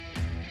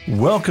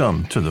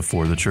Welcome to the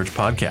For the Church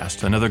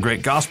podcast, another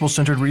great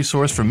gospel-centered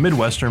resource from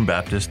Midwestern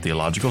Baptist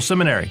Theological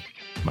Seminary.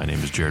 My name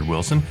is Jared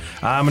Wilson.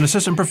 I'm an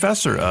assistant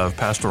professor of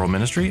pastoral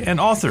ministry and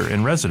author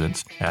in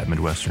residence at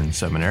Midwestern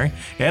Seminary.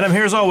 And I'm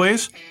here as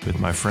always with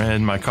my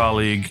friend, my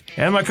colleague,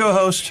 and my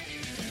co-host,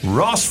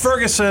 Ross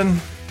Ferguson.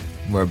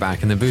 We're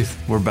back in the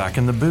booth. We're back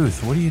in the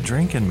booth. What are you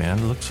drinking, man?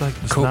 It looks like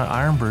it's not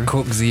Iron Brew.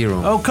 Coke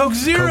Zero. Oh, Coke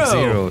Zero. Coke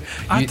Zero.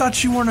 I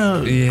thought you weren't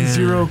a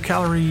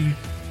zero-calorie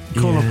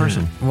cola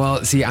person.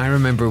 Well, see, I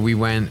remember we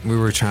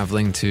were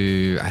traveling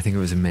to, I think it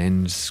was a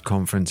men's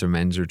conference or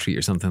men's retreat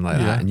or something like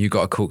that. And you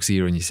got a Coke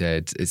Zero and you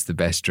said, it's the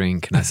best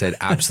drink. And I said,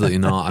 absolutely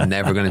not. I'm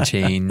never going to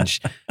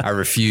change. I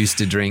refuse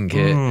to drink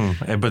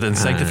it. But then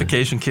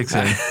sanctification kicks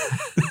in.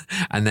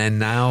 And then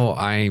now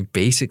I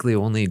basically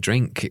only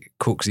drink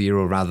Coke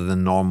Zero rather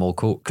than normal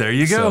Coke. There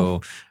you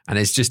go. And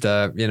it's just,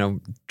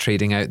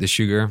 trading out the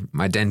sugar.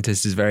 My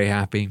dentist is very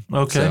happy.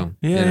 Okay. So,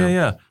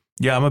 yeah.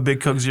 Yeah, I'm a big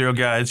Coke Zero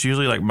guy. It's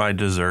usually like my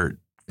dessert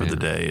for the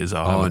day is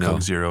I'll have a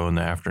Coke Zero in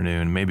the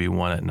afternoon, maybe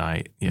one at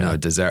night. Yeah. No,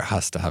 dessert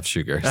has to have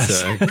sugar.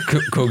 So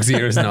Coke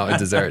Zero is not a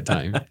dessert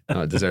time.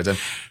 Not a dessert time.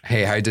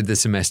 Hey, how did the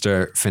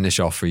semester finish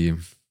off for you?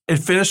 It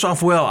finished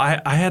off well.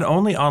 I had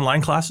only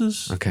online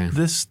classes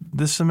this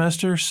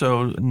semester,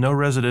 so no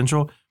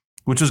residential,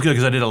 which was good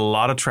because I did a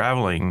lot of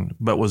traveling,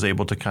 but was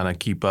able to kind of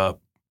keep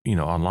up,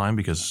 online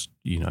because,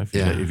 if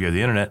you have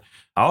the internet.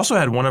 I also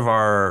had one of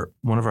our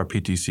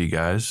PTC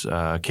guys,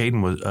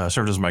 Caden,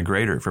 served as my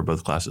grader for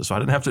both classes, so I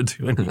didn't have to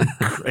do any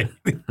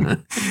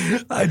grading.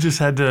 I just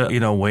had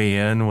to, weigh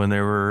in when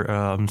there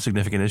were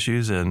significant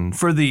issues. And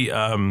for the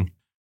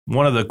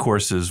one of the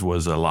courses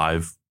was a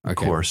live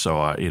course,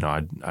 so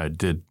I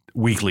did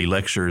weekly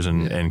lectures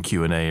and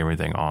Q&A,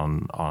 everything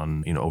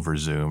on over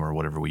Zoom or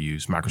whatever we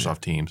use,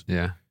 Microsoft Teams.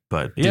 Yeah.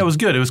 But it was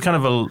good. It was kind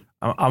of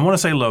I want to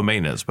say low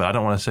maintenance, but I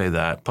don't want to say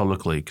that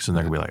publicly because then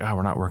they're going to be like,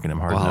 we're not working him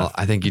hard enough. Well,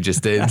 I think you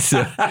just did.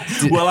 So.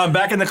 Well, I'm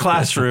back in the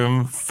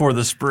classroom for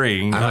the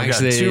spring. I've got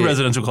 2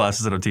 residential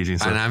classes that I'm teaching.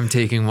 So. And I'm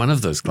taking one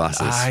of those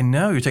classes. I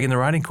know. You're taking the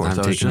writing course.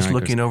 I was just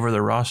looking over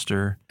the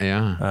roster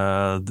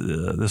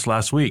this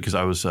last week because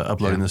I was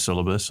uploading the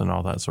syllabus and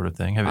all that sort of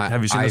thing.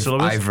 Have you seen the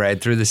syllabus? I've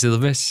read through the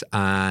syllabus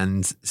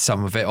and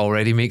some of it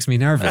already makes me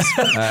nervous.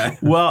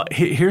 Well,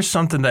 here's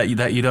something that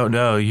you don't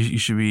know you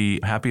should be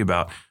happy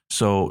about.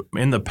 So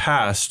in the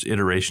past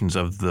iterations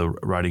of the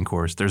writing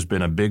course, there's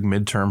been a big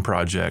midterm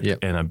project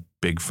and a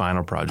big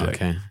final project.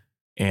 Okay.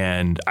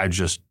 And I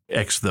just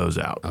X those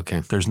out. Okay.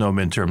 There's no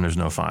midterm, there's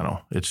no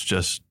final. It's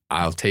just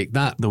I'll take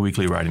that. The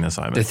weekly writing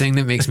assignment. The thing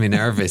that makes me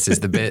nervous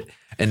is the bit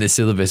in the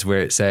syllabus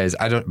where it says,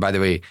 by the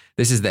way,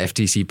 this is the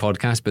FTC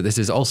podcast, but this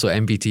is also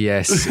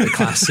MBTS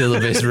class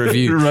syllabus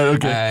review. Right,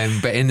 okay.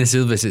 But in the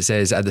syllabus, it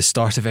says at the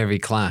start of every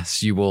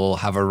class, you will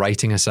have a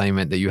writing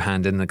assignment that you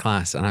hand in the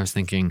class. And I was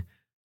thinking,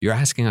 you're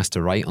asking us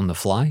to write on the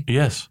fly?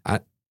 Yes.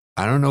 I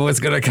don't know what's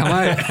going to come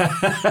out.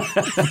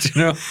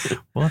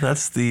 Well,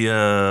 that's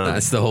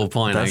the whole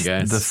point, I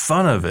guess. The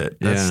fun of it.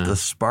 That's the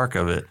spark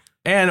of it.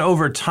 And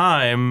over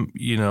time,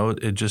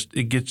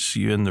 it gets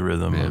you in the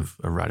rhythm of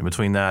writing.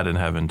 Between that and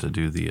having to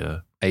do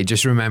the hey,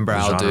 just remember,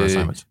 I'll do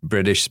assignments.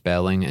 British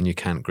spelling, and you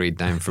can't grade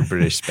down for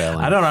British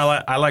spelling. I don't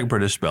know. I like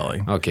British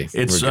spelling. Okay,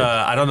 it's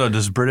I don't know.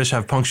 Does British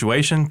have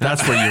punctuation?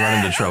 That's where you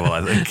run into trouble,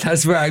 I think.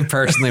 That's where I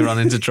personally run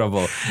into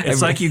trouble.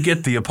 It's like you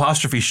get the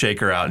apostrophe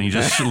shaker out and you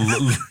just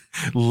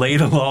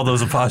ladle all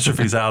those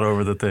apostrophes out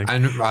over the thing.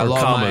 And a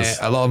lot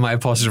of my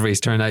apostrophes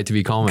turn out to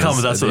be commas.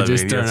 That's what I mean. They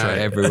just turn out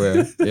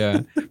everywhere. Yeah.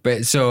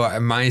 But so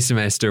my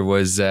semester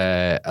was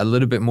a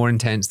little bit more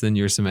intense than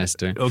your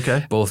semester.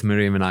 Okay. Both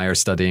Miriam and I are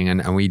studying,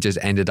 and we just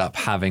ended up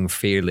having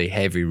fairly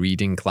heavy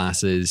reading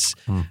classes.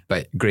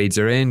 But grades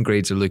are in,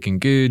 grades are looking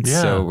good.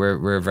 Yeah. So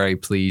we're very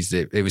pleased.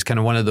 It was kind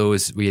of one of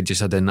those, we had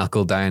just had to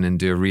knuckle down and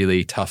do a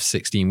really tough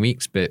 16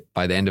 weeks, but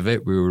by the end of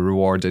it, we were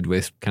rewarded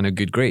with kind of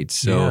good grades.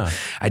 So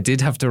I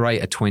did have to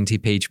write a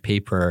 20-page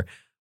paper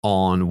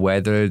on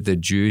whether the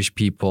Jewish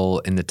people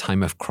in the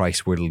time of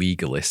Christ were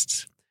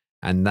legalists.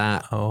 And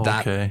that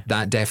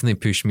definitely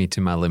pushed me to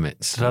my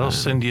limits. That'll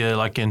send you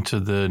like into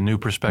the new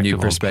perspective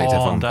on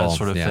Paul and that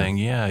sort of thing.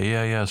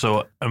 Yeah.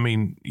 So, I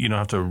mean, you don't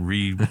have to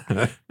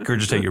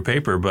regurgitate your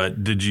paper,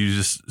 but did you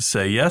just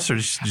say yes or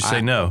did you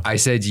say no? I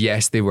said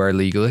yes, they were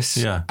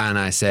legalists. Yeah. And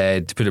I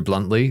said, to put it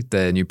bluntly,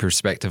 the new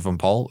perspective on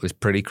Paul was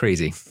pretty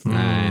crazy.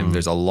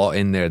 There's a lot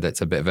in there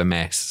that's a bit of a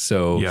mess.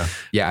 So,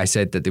 I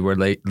said that they were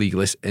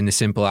legalists in the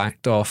simple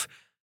act of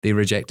they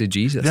rejected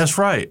Jesus. That's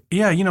right.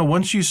 Yeah,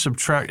 once you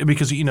subtract,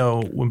 because,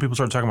 when people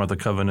start talking about the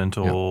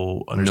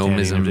covenantal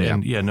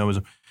understanding. Nomism.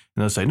 And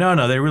they'll say,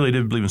 no, they really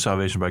did believe in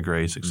salvation by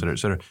grace, et cetera, et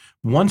cetera.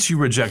 Once you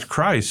reject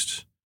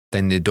Christ,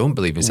 then they don't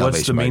believe in salvation.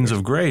 What's the means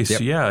of grace?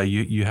 Yep. Yeah,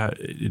 you have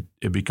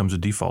it becomes a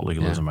default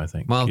legalism, I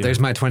think. Well, there's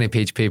my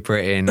 20-page paper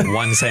in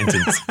one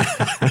sentence.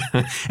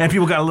 And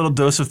people got a little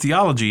dose of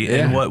theology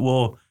in what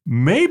will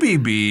maybe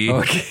be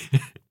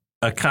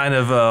a kind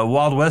of a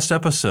Wild West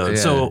episode.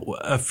 Yeah. So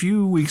a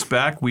few weeks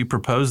back, we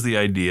proposed the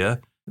idea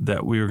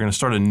that we were going to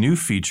start a new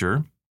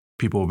feature.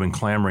 People have been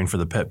clamoring for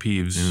the pet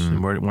peeves.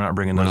 And we're not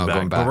bringing those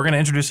back. But we're going to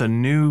introduce a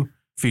new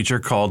feature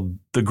called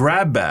the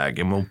Grab Bag,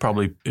 and we'll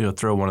probably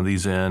throw one of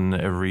these in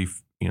every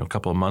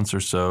couple of months or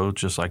so,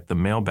 just like the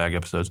Mailbag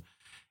episodes.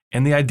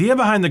 And the idea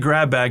behind the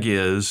Grab Bag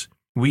is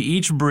we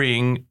each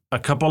bring a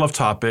couple of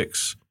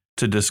topics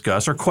to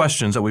discuss or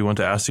questions that we want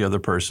to ask the other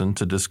person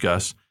to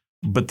discuss,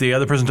 but the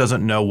other person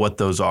doesn't know what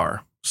those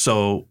are.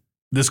 So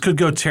this could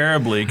go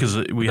terribly because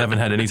we haven't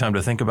had any time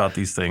to think about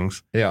these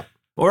things. Yeah.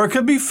 Or it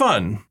could be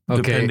fun,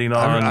 depending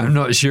on I'm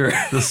not sure.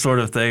 the sort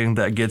of thing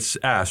that gets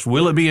asked.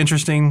 Will it be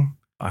interesting?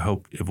 I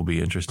hope it will be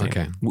interesting.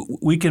 Okay.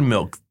 We can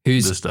milk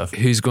this stuff.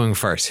 Who's going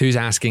first? Who's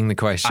asking the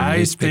question?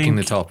 Who's picking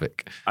the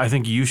topic? I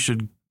think you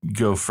should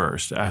go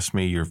first. Ask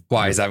me your...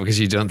 Why? Is that because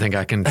you don't think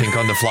I can think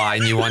on the fly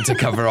and you want to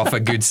cover off a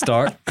good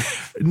start?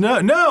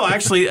 No,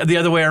 actually the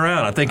other way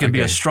around. I think it'd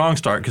be a strong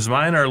start because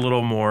mine are a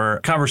little more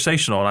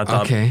conversational, and I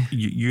thought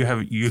you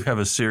have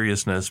a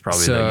seriousness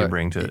probably that you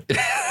bring to it.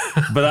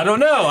 But I don't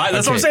know.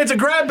 That's what I'm saying. It's a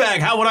grab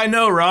bag. How would I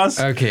know, Ross?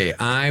 Okay,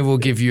 I will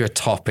give you a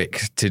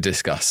topic to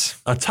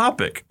discuss. A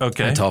topic?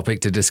 Okay. A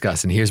topic to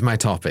discuss, and here's my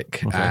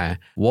topic. Okay.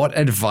 What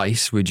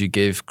advice would you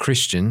give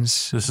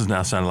Christians? This is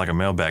now sounding like a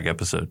mailbag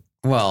episode.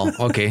 Well,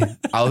 okay.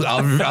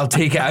 I'll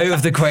take it out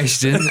of the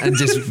question and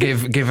just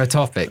give a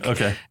topic.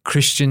 Okay.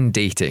 Christian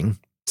dating,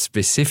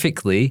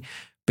 specifically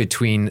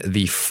between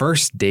the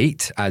first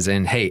date, as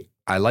in, hey,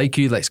 I like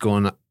you, let's go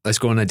on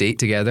a date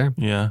together.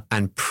 Yeah.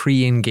 And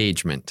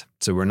pre-engagement.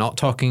 So we're not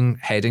talking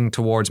heading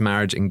towards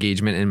marriage,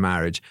 engagement in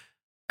marriage.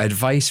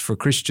 Advice for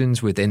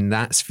Christians within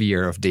that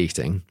sphere of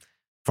dating,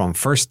 from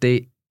first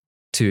date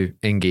to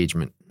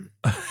engagement.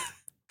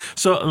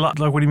 So, like,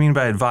 what do you mean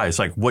by advice?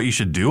 Like, what you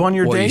should do on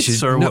your dates?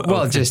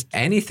 Just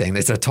anything.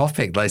 It's a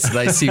topic. Let's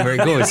see where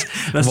it goes.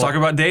 Let's talk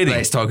about dating.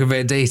 Let's talk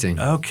about dating.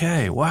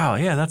 Okay. Wow.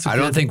 Yeah, I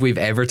don't think we've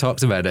ever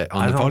talked about it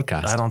on the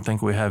podcast. I don't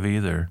think we have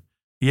either.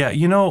 Yeah,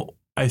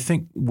 I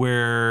think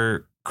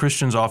where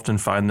Christians often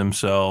find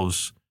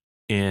themselves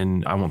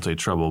in, I won't say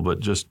trouble, but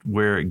just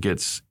where it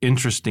gets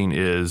interesting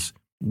is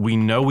we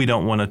know we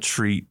don't want to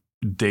treat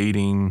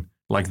dating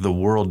like the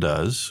world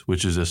does,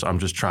 which is this, I'm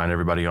just trying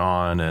everybody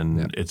on,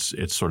 and it's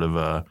sort of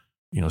a,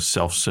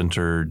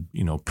 self-centered,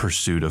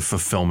 pursuit of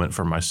fulfillment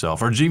for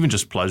myself, or even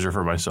just pleasure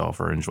for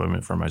myself or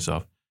enjoyment for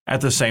myself.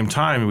 At the same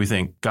time, we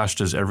think, gosh,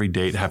 does every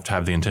date have to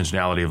have the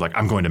intentionality of like,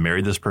 I'm going to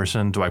marry this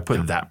person? Do I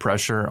put that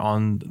pressure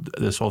on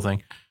this whole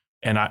thing?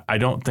 And I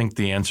don't think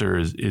the answer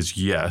is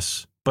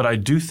yes, but I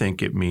do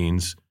think it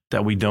means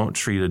that we don't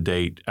treat a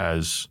date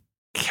as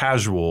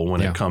casual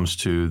when it comes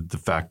to the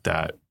fact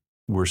that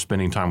we're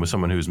spending time with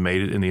someone who's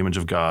made it in the image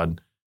of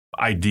God,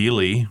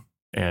 ideally,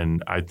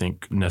 and I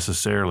think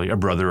necessarily a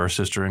brother or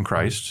sister in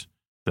Christ,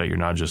 that you're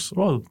not just,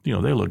 they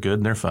look good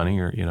and they're funny,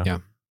 or,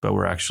 but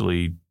we're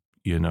actually,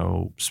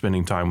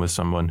 spending time with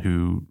someone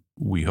who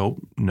we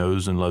hope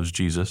knows and loves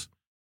Jesus.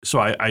 So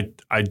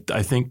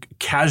I think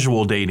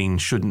casual dating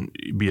shouldn't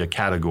be a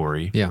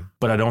category. Yeah.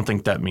 But I don't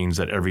think that means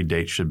that every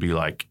date should be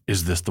like,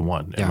 is this the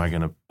one? Am I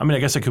going to? I mean,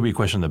 I guess it could be a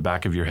question in the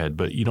back of your head,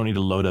 but you don't need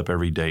to load up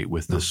every date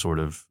with this sort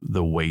of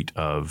the weight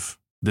of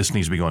this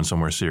needs to be going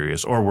somewhere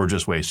serious, or we're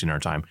just wasting our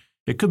time.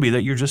 It could be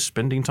that you're just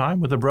spending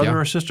time with a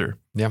brother or sister.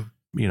 Yeah.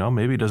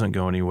 Maybe it doesn't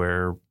go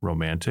anywhere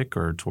romantic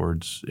or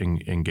towards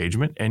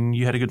engagement, and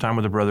you had a good time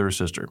with a brother or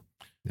sister.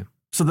 Yeah.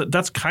 So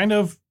that's kind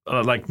of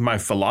like my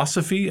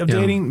philosophy of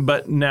dating.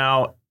 But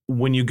now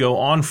when you go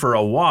on for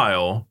a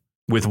while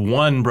with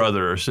one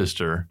brother or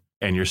sister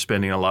and you're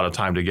spending a lot of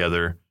time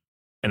together,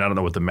 and I don't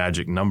know what the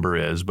magic number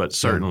is, but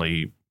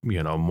certainly,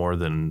 more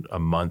than a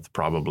month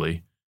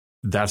probably,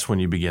 that's when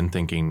you begin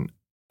thinking,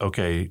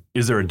 okay,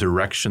 is there a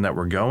direction that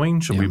we're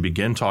going? Should we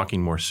begin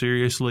talking more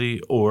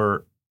seriously,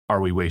 or are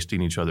we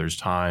wasting each other's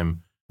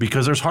time?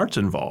 Because there's hearts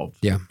involved.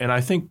 Yeah. And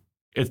I think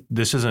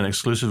this isn't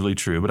exclusively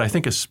true, but I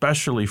think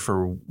especially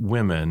for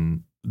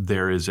women,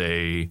 there is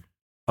a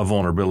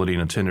vulnerability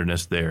and a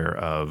tenderness there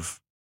of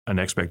an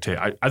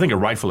expectation. I think a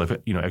rightful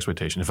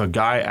expectation. If a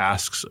guy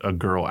asks a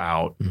girl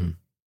out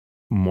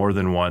more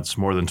than once,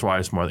 more than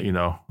twice,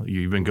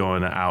 you've been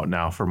going out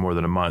now for more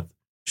than a month,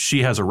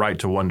 she has a right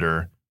to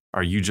wonder,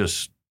 are you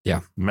just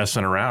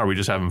messing around? Are we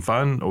just having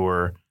fun?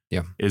 Or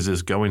is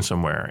this going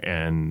somewhere?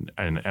 And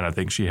I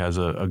think she has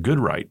a good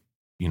right,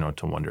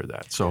 to wonder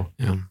that. So,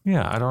 I don't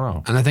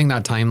know. And I think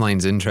that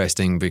timeline's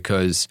interesting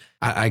because,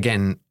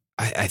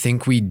 I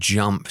think we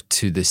jump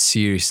to the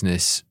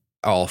seriousness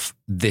of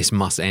this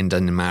must end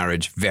in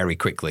marriage very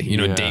quickly.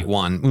 Date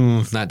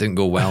one, that didn't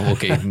go well.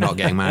 Okay, not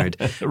getting married.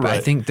 But I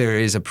think there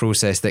is a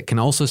process that can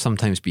also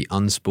sometimes be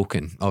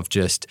unspoken of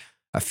just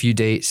a few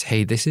dates.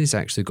 Hey, this is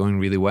actually going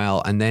really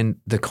well. And then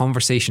the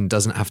conversation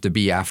doesn't have to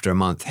be after a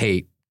month.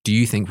 Hey, do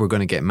you think we're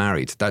going to get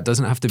married? That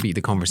doesn't have to be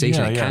the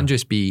conversation. It can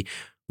just be,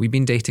 we've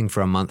been dating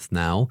for a month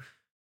now.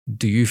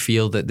 Do you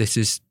feel that this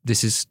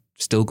is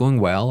still going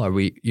well? Are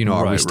we,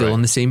 are we still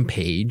on the same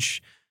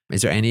page?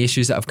 Is there any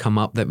issues that have come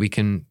up that we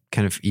can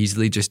kind of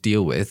easily just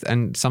deal with?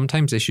 And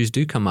sometimes issues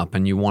do come up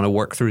and you want to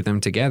work through them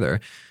together.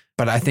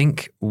 But I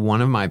think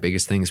one of my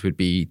biggest things would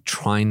be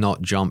try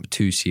not jump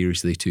too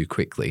seriously too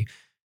quickly.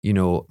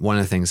 one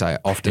of the things I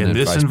often in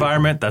this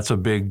environment, that's a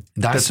big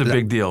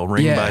deal.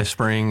 Ring by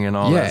spring and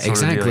all that.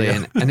 Exactly. Of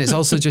deal. And it's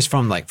also just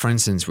from for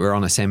instance, we're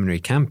on a seminary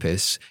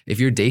campus. If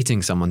you're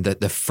dating someone,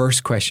 that the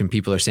first question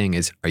people are saying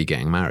is, "Are you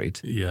getting married?"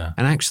 Yeah.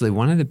 And actually,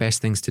 one of the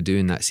best things to do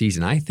in that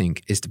season, I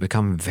think, is to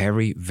become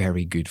very,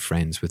 very good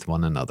friends with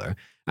one another.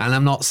 And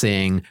I'm not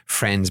saying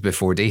friends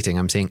before dating.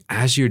 I'm saying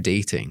as you're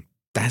dating,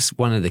 that's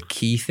one of the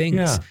key things.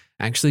 Yeah.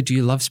 Actually, do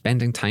you love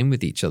spending time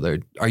with each other?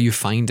 Are you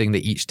finding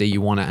that each day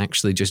you want to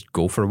actually just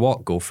go for a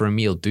walk, go for a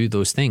meal, do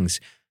those things?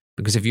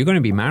 Because if you're going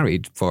to be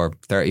married for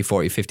 30,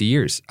 40, 50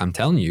 years, I'm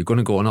telling you, you're going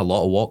to go on a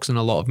lot of walks and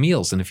a lot of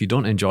meals. And if you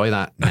don't enjoy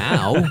that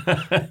now,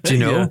 do you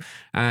know?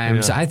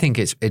 So I think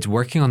it's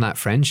working on that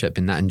friendship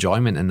and that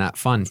enjoyment and that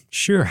fun.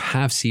 Sure,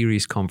 have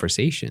serious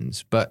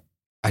conversations, but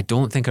I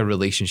don't think a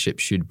relationship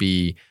should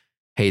be,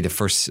 hey, the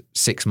first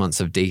 6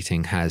 months of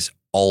dating has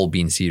all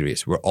been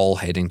serious. We're all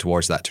heading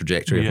towards that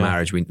trajectory of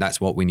marriage. That's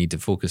what we need to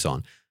focus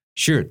on.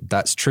 Sure,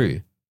 that's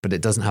true, but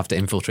it doesn't have to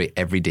infiltrate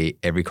every day,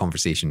 every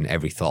conversation,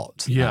 every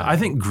thought. Yeah, I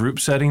think group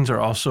settings are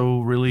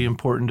also really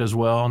important as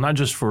well, not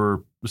just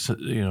for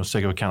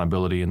sake of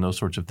accountability and those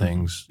sorts of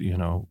things,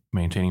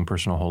 maintaining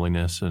personal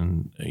holiness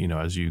and,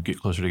 as you get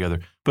closer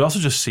together, but also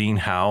just seeing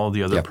how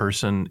the other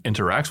person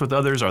interacts with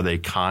others. Are they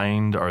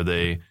kind? Are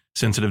they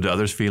sensitive to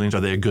others' feelings?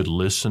 Are they a good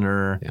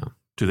listener? Yeah.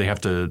 Do they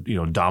have to,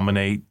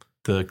 dominate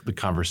the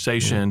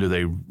conversation? Do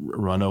they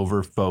run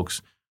over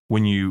folks?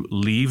 When you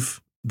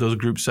leave those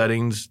group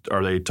settings,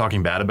 are they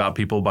talking bad about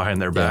people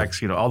behind their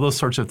backs? All those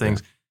sorts of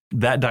things.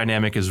 That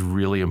dynamic is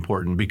really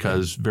important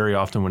because very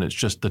often when it's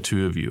just the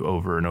two of you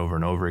over and over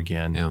and over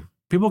again,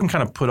 people can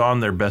kind of put on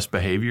their best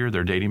behavior,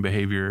 their dating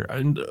behavior.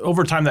 And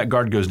over time, that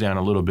guard goes down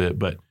a little bit.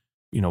 But,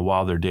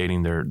 while they're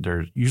dating,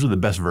 they're usually the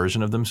best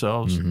version of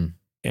themselves. Mm-hmm.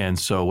 And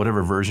so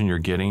whatever version you're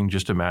getting,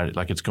 just imagine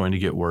it's going to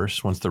get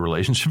worse once the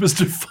relationship is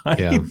defined.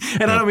 Yeah.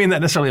 And I don't mean that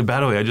necessarily in a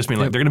bad way. I just mean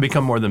they're going to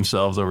become more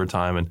themselves over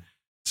time. And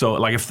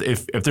so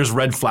if there's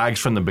red flags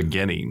from the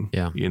beginning,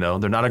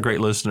 they're not a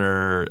great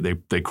listener. They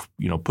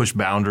push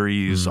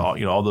boundaries,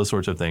 all those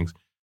sorts of things.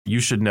 You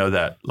should know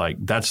that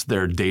that's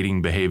their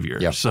dating behavior.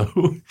 Yep.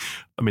 So,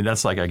 I mean,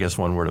 that's I guess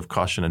one word of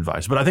caution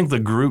advice. But I think the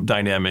group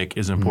dynamic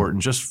is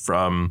important just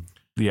from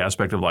the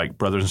aspect of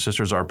brothers and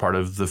sisters are part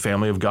of the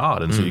family of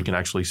God. And so you can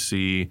actually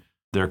see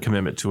their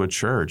commitment to a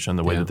church and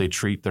the way that they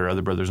treat their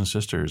other brothers and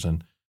sisters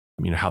and,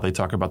 how they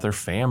talk about their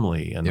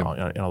family and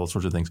all those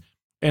sorts of things.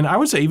 And I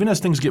would say even as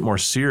things get more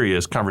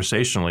serious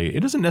conversationally, it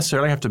doesn't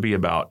necessarily have to be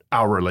about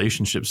our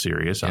relationship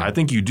serious. Yeah. I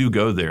think you do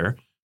go there.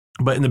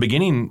 But in the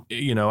beginning,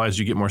 as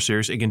you get more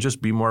serious, it can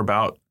just be more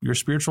about your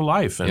spiritual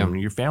life and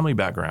your family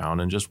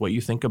background and just what you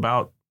think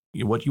about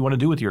what you want to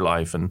do with your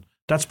life. And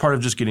that's part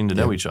of just getting to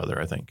know each other,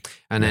 I think.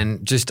 And then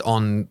just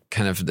on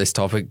kind of this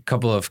topic, a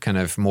couple of kind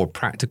of more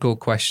practical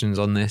questions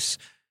on this.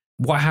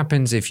 What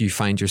happens if you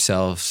find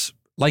yourselves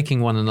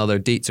liking one another,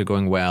 dates are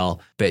going well,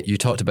 but you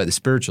talked about the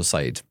spiritual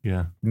side.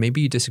 Yeah.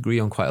 Maybe you disagree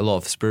on quite a lot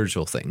of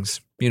spiritual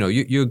things.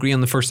 You agree on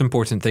the first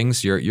important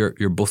things.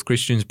 You're both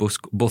Christians,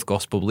 both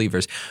gospel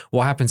believers.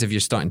 What happens if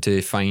you're starting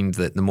to find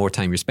that the more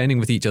time you're spending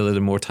with each other,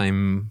 the more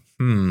time,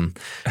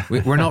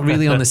 we're not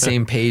really on the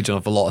same page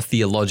of a lot of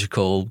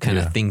theological kind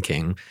of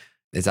thinking.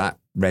 Is that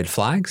red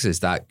flags?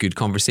 Is that good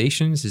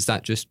conversations? Is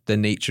that just the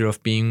nature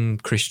of being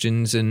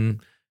Christians and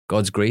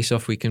God's grace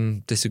if we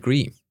can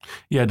disagree?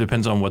 Yeah, it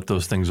depends on what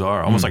those things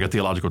are. Almost like a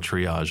theological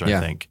triage, I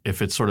think.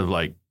 If it's sort of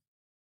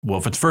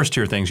if it's first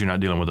tier things, you're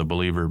not dealing with a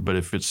believer. But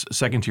if it's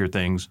second tier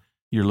things,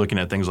 you're looking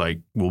at things like,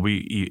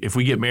 if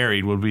we get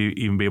married, will we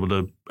even be able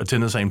to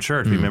attend the same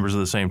church, be members of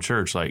the same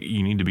church?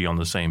 You need to be on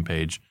the same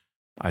page,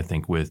 I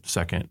think, with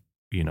second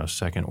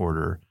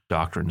order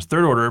doctrines.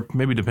 Third order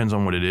maybe depends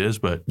on what it is,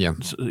 but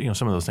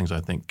some of those things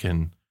I think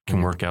can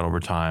work out over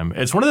time.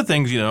 It's one of the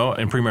things, in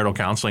premarital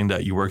counseling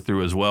that you work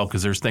through as well,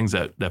 because there's things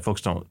that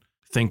folks don't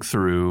think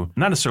through,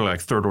 not necessarily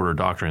third order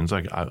doctrines,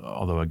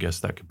 although I guess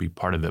that could be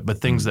part of it, but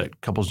things that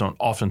couples don't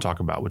often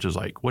talk about, which is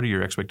what are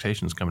your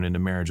expectations coming into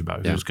marriage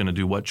about who's going to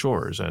do what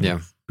chores and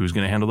who's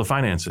going to handle the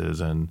finances.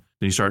 And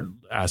then you start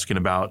asking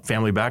about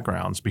family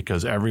backgrounds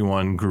because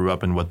everyone grew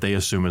up in what they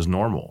assume is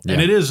normal. Yeah.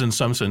 And it is in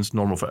some sense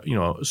normal,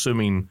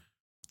 assuming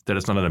that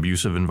it's not an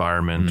abusive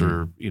environment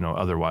or,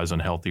 otherwise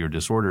unhealthy or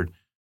disordered.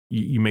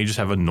 You may just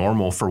have a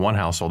normal for one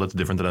household that's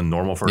different than a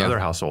normal for another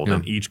household.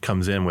 And each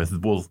comes in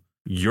with, well,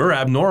 you're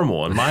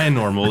abnormal and my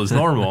normal is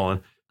normal.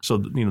 And so,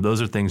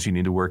 those are things you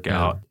need to work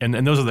out.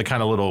 And those are the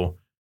kind of little,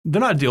 they're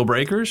not deal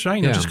breakers,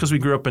 right? Just because we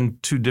grew up in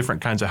two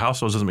different kinds of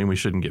households doesn't mean we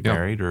shouldn't get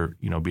married or,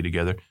 be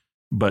together.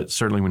 But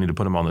certainly we need to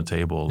put them on the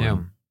table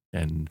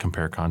and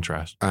compare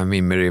contrast. I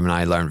mean, Miriam and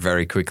I learned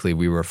very quickly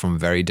we were from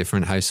very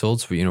different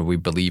households. We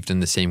believed in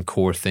the same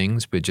core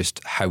things, but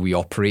just how we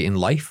operate in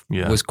life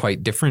was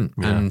quite different.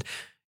 Yeah. And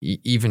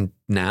even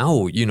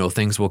now,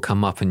 things will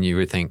come up and you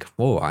would think,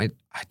 whoa, I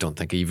don't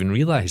think I even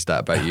realized that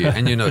about you.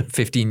 And,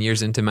 15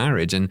 years into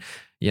marriage. And,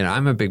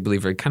 I'm a big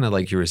believer, kind of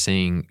like you were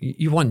saying,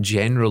 you want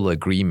general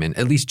agreement,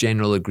 at least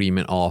general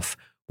agreement of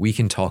we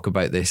can talk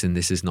about this, and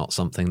this is not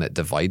something that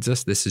divides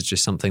us. This is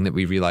just something that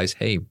we realize,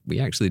 hey,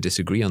 we actually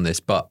disagree on this,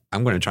 but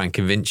I'm going to try and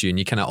convince you. And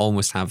you kind of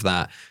almost have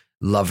that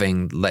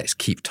loving, let's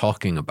keep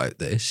talking about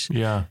this.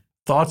 Yeah.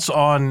 Thoughts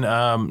on,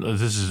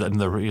 this is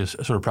the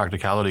sort of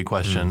practicality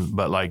question,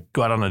 but like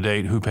go out on a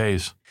date, who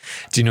pays?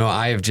 Do you know,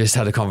 I have just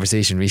had a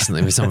conversation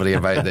recently with somebody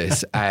about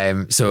this.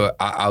 So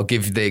I'll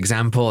give the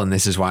example, and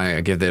this is why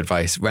I give the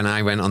advice. When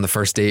I went on the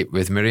first date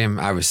with Miriam,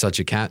 I was such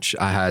a catch.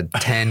 I had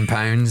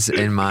 £10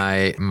 in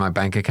my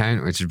bank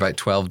account, which is about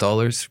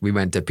 $12. We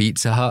went to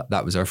Pizza Hut.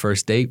 That was our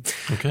first date.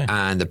 Okay.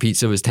 And the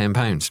pizza was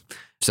 £10.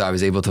 So I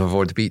was able to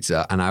afford the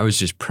pizza, and I was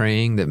just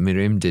praying that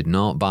Miriam did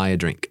not buy a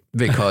drink,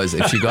 because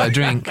if she got a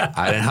drink,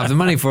 I didn't have the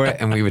money for it,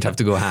 and we would have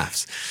to go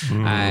halves.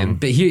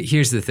 But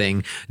here's the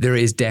thing. There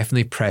is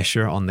definitely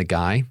pressure on the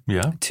guy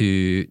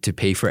to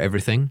pay for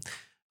everything.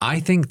 I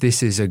think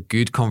this is a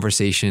good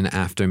conversation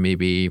after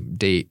maybe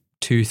date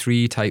 2,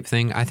 3 type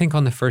thing. I think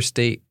on the first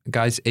date,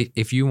 guys,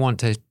 if you want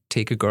to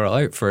take a girl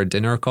out for a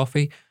dinner or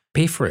coffee,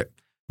 pay for it.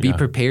 Be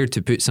prepared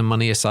to put some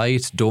money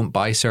aside. Don't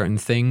buy certain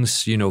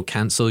things,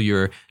 cancel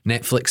your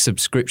Netflix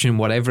subscription,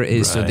 whatever it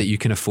is, so that you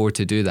can afford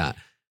to do that.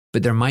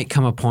 But there might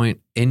come a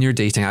point in your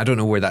dating, I don't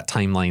know where that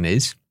timeline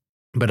is,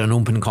 but an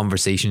open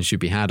conversation should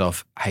be had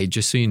of, hey,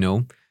 just so you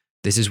know,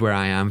 this is where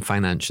I am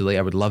financially.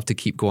 I would love to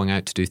keep going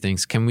out to do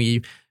things. Can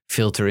we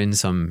filter in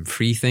some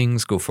free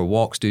things, go for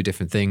walks, do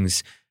different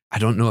things? I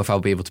don't know if I'll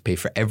be able to pay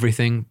for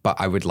everything, but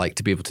I would like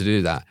to be able to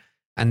do that.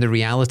 And the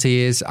reality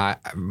is,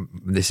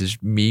 this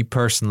is me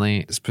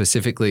personally,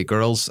 specifically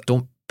girls,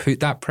 don't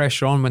put that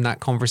pressure on when that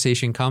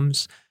conversation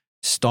comes.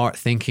 Start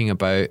thinking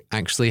about,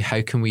 actually,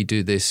 how can we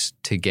do this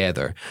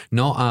together?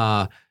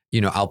 Not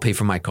I'll pay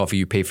for my coffee,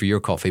 you pay for your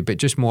coffee, but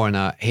just more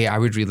on hey, I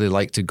would really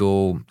like to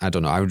go, I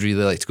would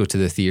really like to go to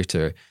the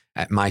theater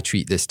at my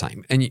treat this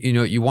time. And,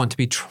 you want to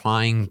be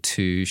trying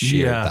to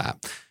share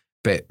that.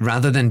 But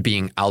rather than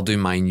being, I'll do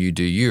mine, you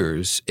do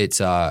yours, it's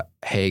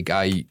hey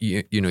guy,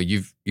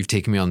 you've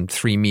taken me on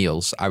 3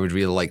 meals. I would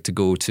really like to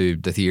go to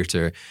the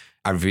theater.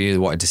 I really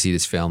wanted to see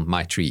this film,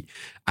 my treat.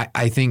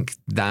 I think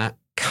that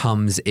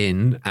comes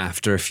in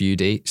after a few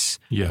dates.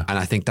 Yeah. And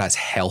I think that's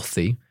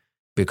healthy,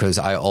 because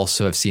I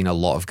also have seen a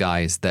lot of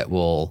guys that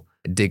will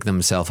dig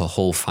themselves a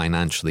hole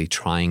financially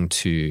trying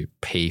to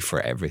pay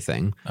for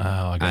everything.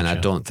 Oh, and I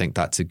don't think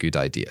that's a good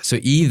idea. So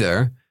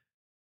either,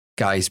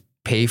 guys,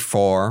 pay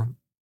for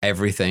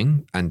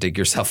everything and dig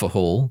yourself a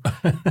hole.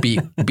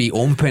 Be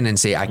open and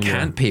say, I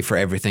can't pay for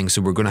everything,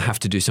 so we're going to have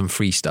to do some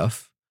free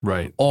stuff.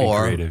 Right.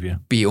 Or be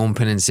creative, be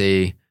open and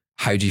say,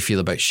 how do you feel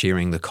about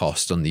sharing the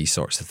cost on these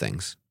sorts of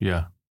things?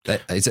 Yeah.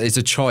 It's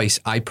a choice.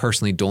 I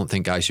personally don't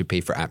think I should pay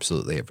for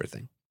absolutely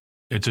everything.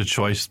 It's a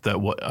choice that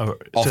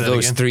of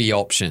those 3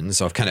 options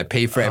of kind of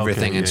pay for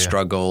everything and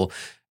struggle,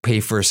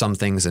 pay for some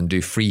things and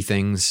do free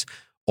things,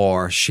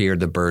 or share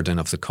the burden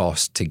of the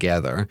cost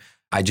together.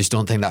 I just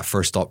don't think that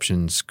first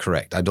option's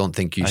correct. I don't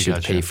think you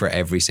should pay for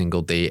every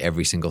single day,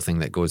 every single thing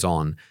that goes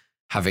on.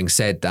 Having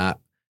said that,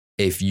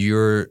 if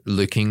you're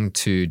looking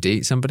to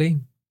date somebody,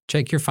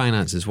 check your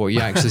finances. What are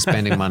you actually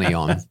spending money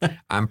on?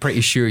 I'm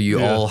pretty sure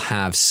you all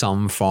have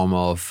some form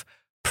of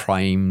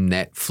Prime,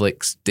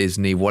 Netflix,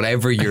 Disney,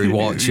 whatever you're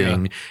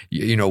watching.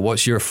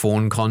 What's your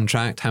phone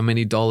contract? How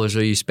many dollars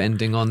are you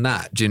spending on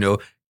that?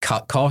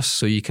 Cut costs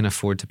so you can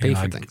afford to pay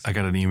for things. I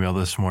got an email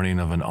this morning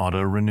of an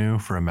auto renew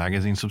for a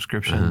magazine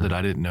subscription that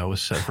I didn't know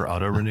was set for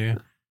auto renew,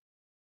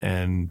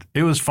 and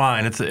it was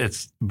fine.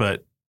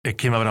 But it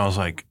came up and I was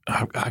like,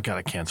 I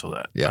gotta cancel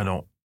that. Yeah. I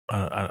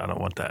don't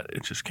want that.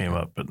 It just came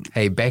up. But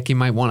hey, Becky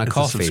might want a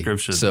coffee,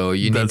 so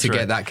you need to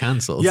get that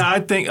canceled. Yeah, I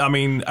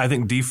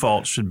think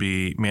default should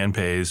be man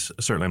pays.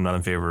 Certainly, I'm not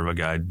in favor of a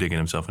guy digging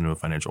himself into a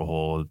financial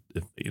hole.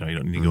 If you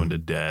don't need to go into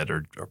debt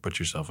or put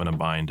yourself in a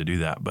bind to do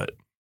that, but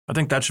I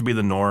think that should be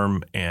the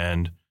norm,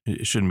 and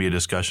it shouldn't be a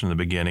discussion in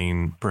the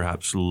beginning.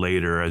 Perhaps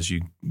later, as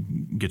you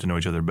get to know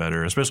each other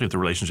better, especially if the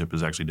relationship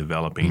is actually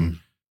developing,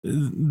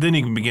 then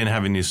you can begin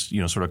having these,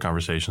 sort of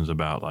conversations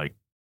about like,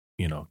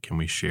 can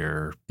we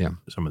share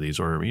some of these,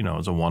 or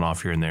it's a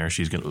one-off here and there.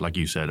 She's gonna, like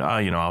you said,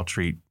 I'll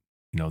treat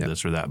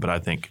this or that. But I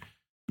think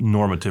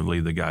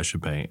normatively the guy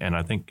should pay, and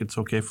I think it's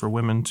okay for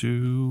women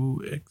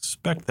to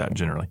expect that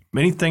generally.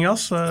 Anything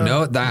else?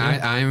 No,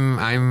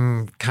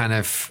 I'm kind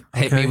of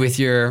hit me with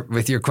your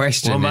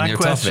question. Well, my your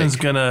question's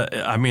topic.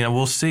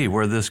 we'll see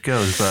where this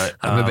goes, but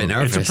I'm a bit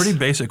nervous. It's a pretty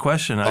basic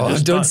question.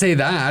 Don't say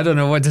that. I don't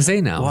know what to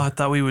say now. Well, I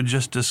thought we would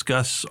just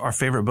discuss our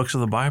favorite books of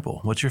the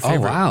Bible. What's your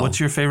favorite? Oh, wow. What's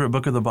your favorite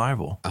book of the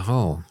Bible?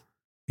 Oh.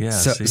 Yeah.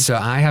 So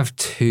I have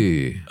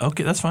 2.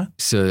 Okay, that's fine.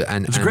 So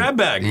it's a grab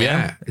bag,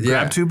 man.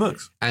 Grab 2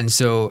 books. And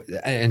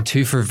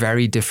 2 for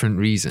very different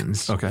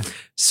reasons. Okay.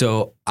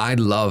 So I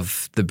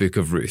love the book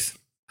of Ruth.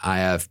 I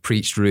have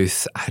preached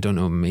Ruth, I don't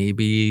know,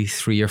 maybe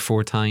 3 or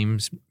 4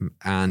 times,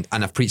 and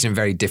I've preached in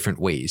very different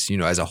ways.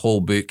 As a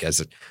whole book,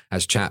 as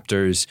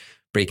chapters,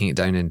 breaking it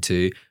down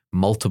into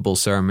multiple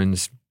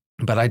sermons.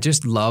 But I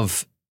just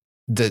love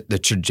the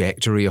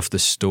trajectory of the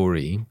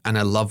story, and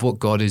I love what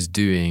God is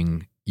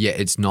doing yet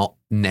it's not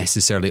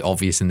necessarily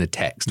obvious in the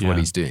text what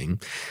he's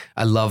doing.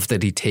 I love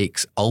that he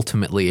takes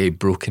ultimately a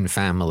broken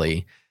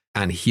family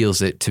and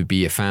heals it to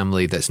be a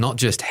family that's not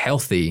just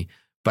healthy,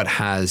 but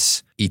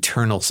has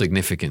eternal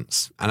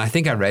significance. And I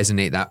think I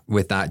resonate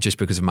with that just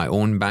because of my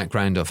own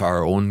background of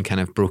our own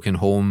kind of broken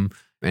home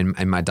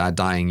and my dad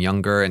dying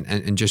younger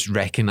and just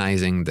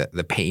recognizing that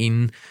the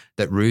pain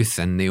that Ruth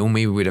and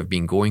Naomi would have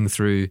been going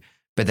through,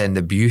 but then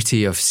the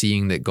beauty of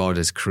seeing that God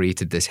has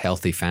created this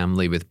healthy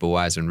family with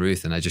Boaz and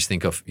Ruth. And I just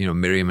think of,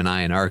 Miriam and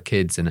I and our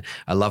kids, and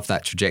I love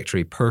that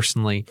trajectory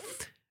personally.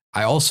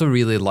 I also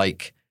really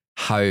like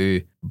how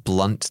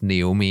blunt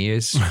Naomi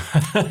is.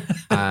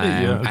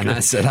 And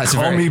that's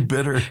call me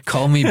bitter.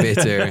 Call me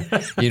bitter.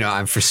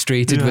 I'm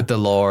frustrated with the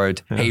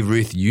Lord. Yeah. Hey,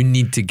 Ruth, you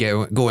need to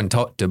go and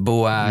talk to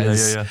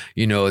Boaz.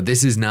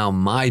 This is now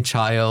my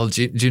child.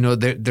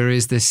 There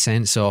is this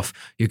sense of,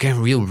 you're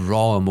getting real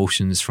raw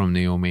emotions from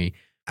Naomi.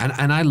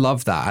 And I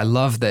love that. I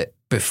love that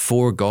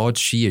before God,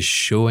 she is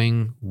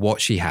showing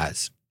what she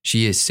has.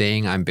 She is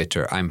saying, I'm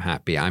bitter, I'm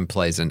happy, I'm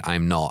pleasant,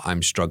 I'm not,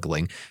 I'm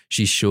struggling.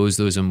 She shows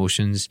those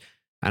emotions.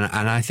 And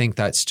I think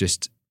that's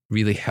just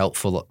really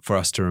helpful for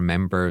us to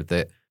remember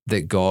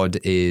that God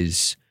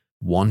is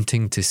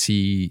wanting to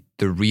see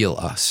the real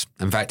us.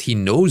 In fact, he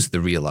knows the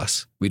real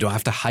us. We don't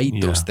have to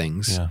hide those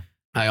things. Yeah.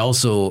 I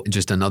also,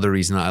 just another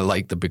reason I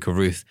like the book of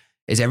Ruth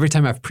is every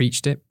time I've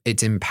preached it,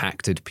 it's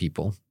impacted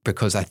people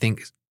because I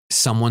think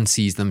someone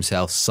sees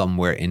themselves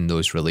somewhere in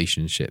those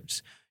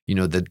relationships.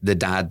 The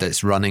dad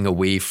that's running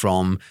away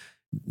from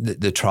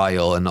the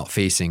trial and not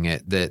facing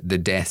it, the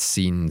death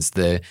scenes,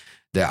 the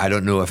I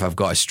don't know if I've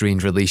got a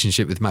strained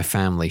relationship with my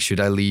family. Should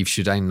I leave?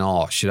 Should I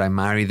not? Should I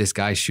marry this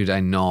guy? Should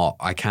I not?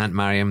 I can't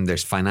marry him.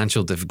 There's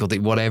financial difficulty,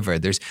 whatever.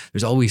 There's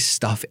always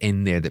stuff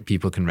in there that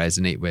people can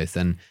resonate with.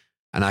 And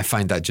I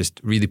find that just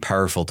really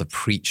powerful to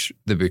preach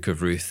the book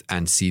of Ruth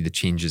and see the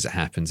changes that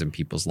happens in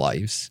people's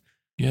lives.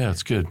 Yeah,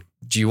 it's good.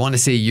 Do you want to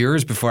say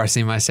yours before I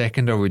say my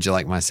second, or would you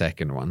like my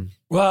second one?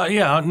 Well,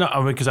 yeah, no,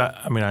 because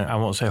I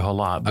won't say a whole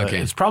lot, but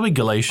it's probably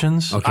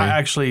Galatians. Okay.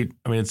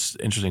 It's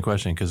an interesting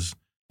question because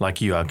like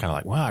you, I'm kind of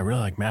like, wow, I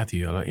really like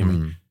Matthew.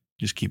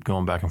 Just keep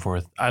going back and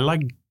forth. I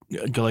like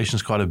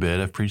Galatians quite a bit.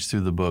 I've preached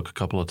through the book a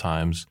couple of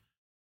times,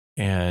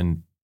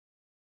 and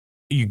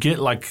you get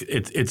like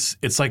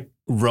it's like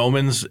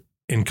Romans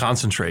in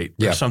concentrate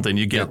or something.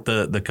 You get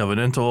the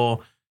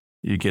covenantal.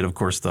 You get, of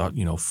course, the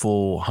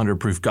full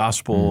 100-proof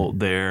gospel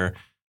there.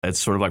 It's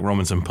sort of like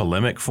Romans in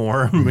polemic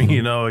form.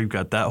 You've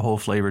got that whole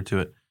flavor to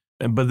it.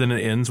 But then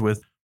it ends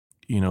with,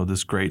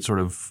 this great sort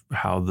of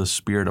how the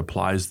Spirit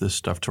applies this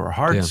stuff to our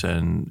hearts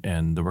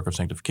and the work of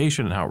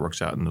sanctification and how it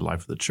works out in the life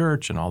of the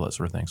church and all that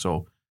sort of thing.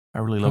 So I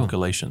really love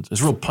Galatians.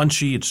 It's real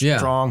punchy. It's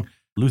strong.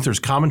 Luther's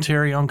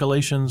commentary on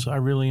Galatians I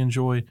really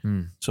enjoy.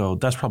 So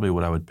that's probably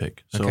what I would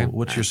pick. So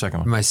what's your second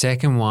one? My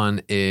second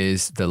one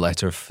is the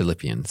letter of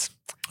Philippians.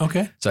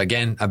 Okay. So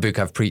again, a book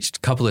I've preached a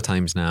couple of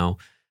times now.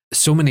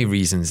 So many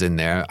reasons in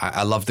there.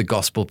 I love the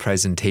gospel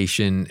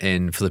presentation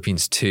in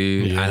Philippians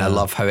 2, and I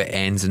love how it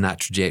ends in that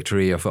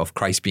trajectory of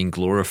Christ being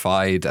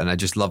glorified. And I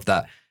just love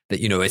that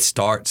it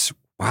starts,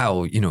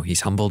 wow,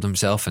 he's humbled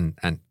himself and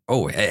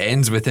it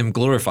ends with him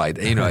glorified.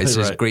 It's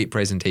just great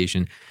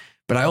presentation.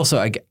 But I also,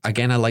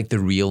 again, I like the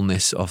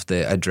realness of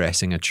the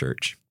addressing a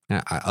church.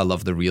 I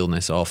love the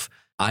realness of,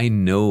 I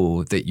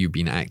know that you've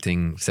been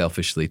acting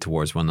selfishly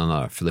towards one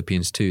another.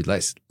 Philippians 2,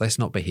 let's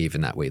not behave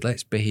in that way.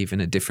 Let's behave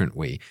in a different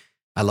way.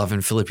 I love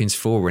in Philippians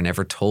 4, we're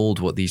never told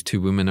what these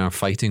two women are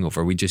fighting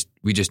over. We just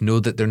know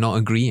that they're not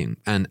agreeing.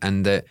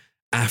 And that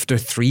after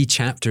 3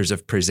 chapters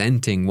of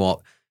presenting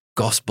what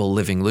gospel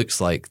living looks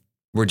like,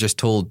 we're just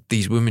told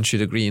these women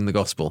should agree in the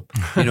gospel.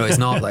 It's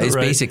not, it's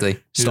basically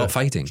stop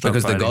fighting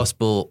because the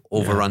gospel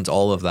overruns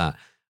all of that.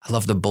 I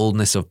love the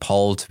boldness of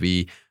Paul to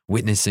be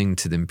witnessing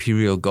to the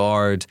imperial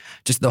guard.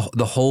 Just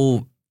the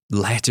whole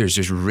letter is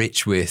just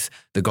rich with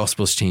the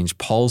gospel's changed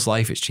Paul's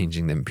life. It's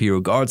changing the imperial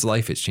guard's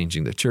life. It's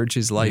changing the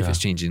church's life. It's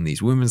changing these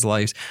women's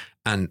lives.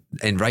 And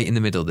right in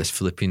the middle, this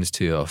Philippians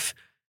 2 of,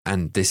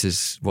 and this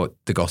is what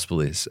the gospel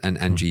is,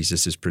 and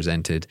Jesus is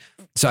presented.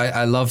 So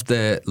I love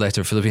the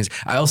letter of Philippians.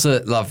 I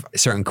also love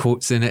certain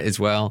quotes in it as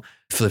well.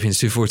 Philippians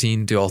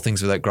 2:14, do all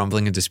things without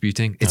grumbling and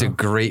disputing. It's a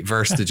great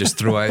verse to just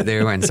throw out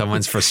there when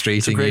someone's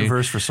frustrating you. It's a great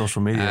verse for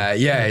social media.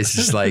 It's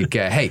just like,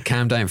 hey,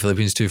 calm down,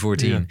 Philippians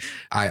 2:14.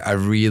 I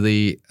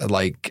really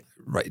like,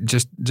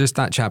 just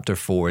that chapter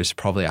 4 is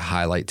probably a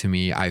highlight to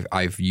me.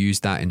 I've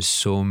used that in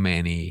so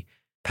many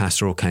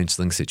pastoral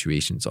counseling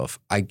situations of,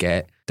 I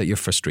get that you're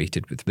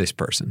frustrated with this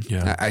person.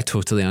 I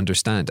totally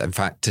understand. In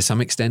fact, to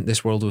some extent,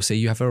 this world will say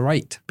you have a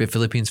right. But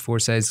Philippians 4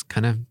 says,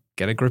 kind of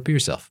get a grip of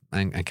yourself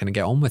and kind of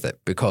get on with it,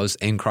 because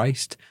in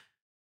Christ,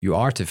 you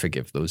are to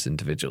forgive those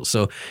individuals.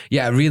 So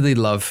I really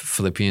love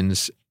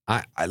Philippians.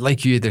 I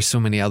like you, there's so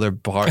many other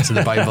parts of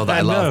the Bible that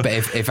I love. But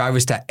if I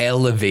was to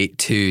elevate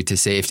to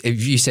say,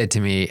 if you said to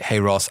me,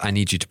 hey, Ross, I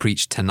need you to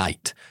preach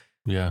tonight,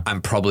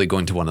 I'm probably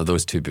going to one of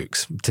those 2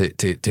 books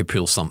to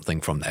pull something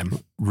from them.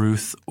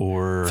 Ruth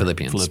or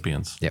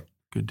Philippians. Yep.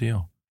 Good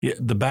deal. Yeah,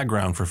 the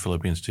background for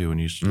Philippians 2, when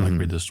you like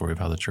read the story of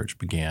how the church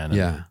began,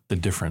 and the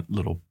different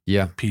little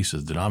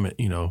pieces,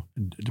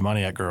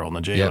 demoniac girl and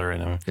the jailer,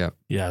 and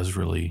it's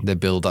really the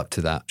build up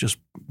to that, just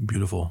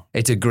beautiful.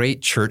 It's a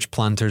great church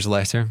planter's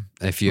letter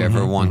if you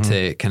ever want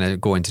to kind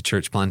of go into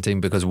church planting,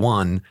 because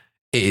one,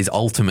 it is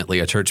ultimately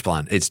a church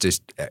plant. It's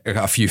just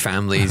a few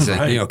families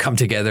and, come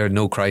together,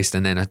 know Christ,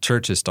 and then a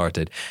church is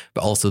started.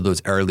 But also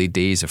those early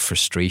days of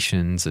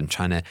frustrations and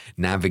trying to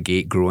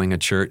navigate growing a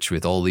church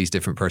with all these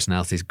different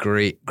personalities.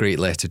 Great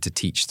letter to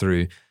teach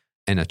through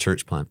in a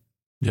church plant.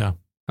 Yeah.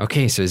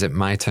 Okay, so is it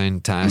my turn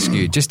to ask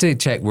you? Just to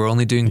check, we're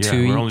only doing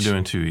two each? We're only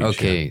doing 2 each.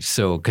 Okay,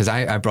 so, because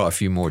I brought a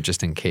few more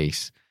just in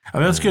case. I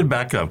mean, that's good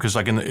backup, because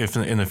like if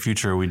in the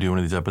future we do one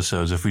of these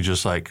episodes, if we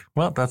just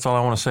that's all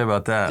I want to say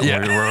about that. Yeah.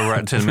 We're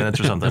at 10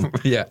 minutes or something.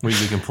 We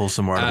can pull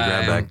some more out of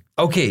the grab bag.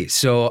 Okay,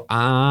 so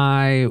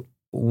I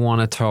want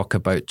to talk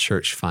about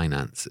church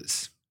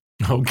finances.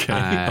 Okay,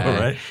 all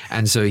right.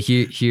 And so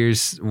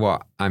here's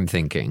what I'm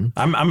thinking.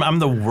 I'm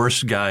the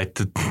worst guy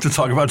to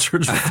talk about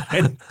church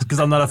finance,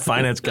 because I'm not a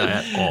finance guy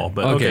at all.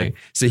 But okay.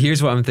 So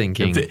here's what I'm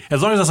thinking.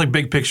 As long as that's like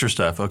big picture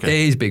stuff.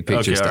 Okay, it is big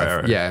picture stuff.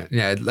 All right.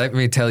 Yeah. Let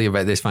me tell you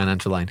about this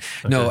financial line.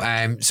 Okay.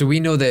 No, so we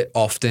know that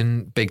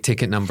often big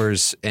ticket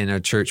numbers in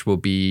a church will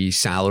be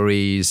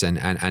salaries and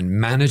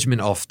management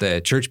of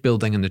the church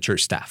building and the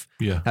church staff.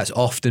 Yeah, that's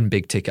often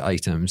big ticket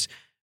items.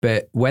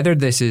 But whether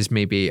this is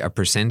maybe a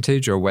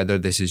percentage or whether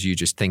this is you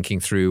just thinking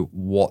through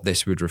what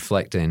this would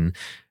reflect in,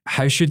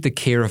 how should the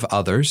care of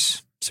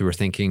others, so we're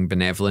thinking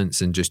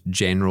benevolence and just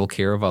general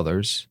care of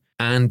others,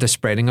 and the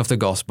spreading of the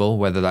gospel,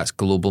 whether that's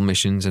global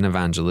missions and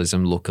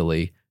evangelism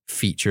locally,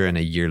 feature in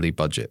a yearly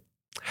budget?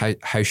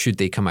 How should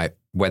they come out?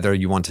 Whether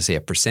you want to say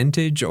a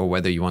percentage or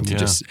whether you want to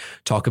just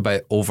talk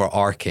about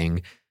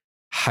overarching,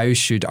 how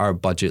should our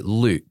budget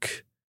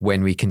look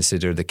when we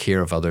consider the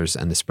care of others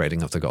and the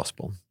spreading of the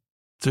gospel?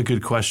 It's a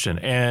good question.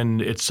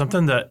 And it's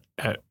something that,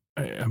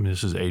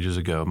 this is ages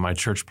ago, my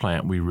church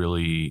plant, we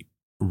really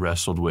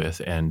wrestled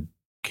with and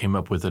came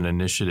up with an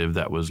initiative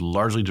that was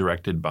largely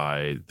directed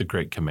by the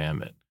Great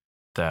Commandment,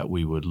 that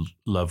we would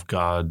love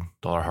God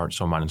with all our heart,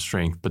 soul, mind, and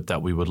strength, but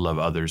that we would love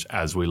others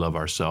as we love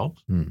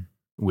ourselves,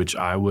 which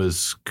I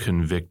was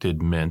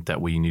convicted meant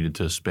that we needed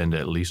to spend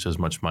at least as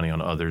much money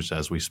on others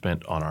as we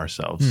spent on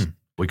ourselves.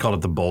 We called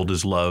it the Bold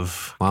as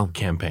Love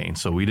campaign.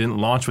 So we didn't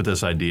launch with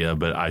this idea,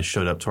 but I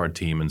showed up to our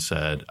team and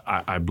said,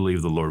 I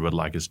believe the Lord would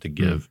like us to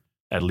give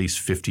at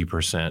least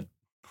 50%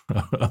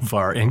 of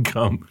our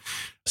income,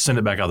 send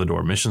it back out the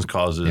door, missions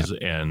causes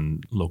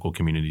and local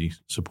community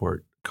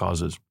support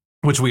causes,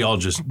 which we all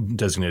just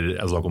designated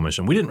as local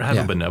mission. We didn't have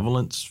a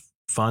benevolence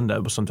fund.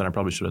 That was something I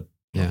probably should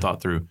have thought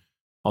through.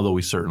 Although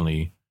we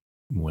certainly,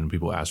 when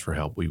people asked for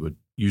help, we would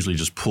usually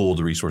just pool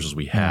the resources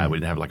we had. We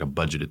didn't have like a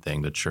budgeted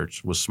thing. The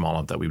church was small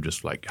enough that we were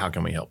just like, how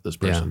can we help this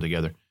person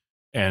together?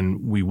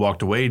 And we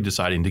walked away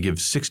deciding to give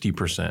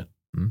 60%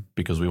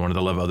 because we wanted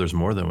to love others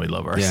more than we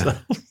love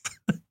ourselves.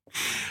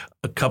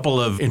 A couple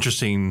of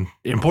interesting,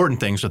 important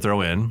things to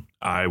throw in.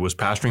 I was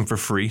pastoring for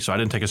free, so I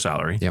didn't take a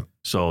salary.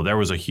 So there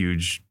was a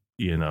huge,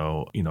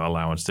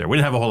 allowance there. We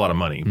didn't have a whole lot of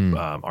money,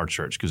 our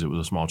church, because it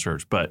was a small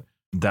church, but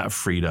that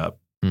freed up.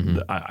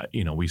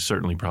 We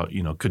certainly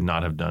probably, could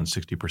not have done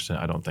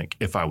 60%, I don't think,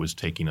 if I was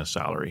taking a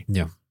salary.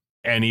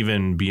 And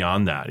even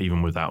beyond that,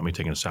 even without me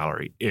taking a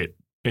salary, it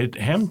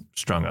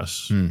hamstrung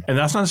us. And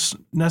that's not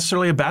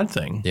necessarily a bad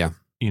thing.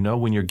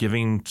 When you're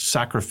giving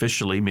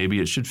sacrificially, maybe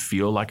it should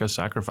feel like a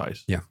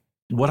sacrifice.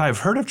 What I've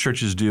heard of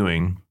churches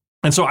doing,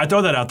 and so I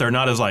throw that out there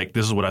not as like,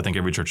 this is what I think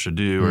every church should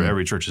do, or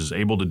every church is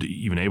able to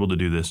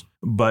do this,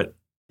 but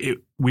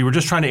we were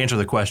just trying to answer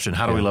the question,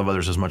 how do we love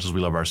others as much as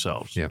we love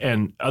ourselves?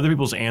 And other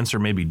people's answer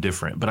may be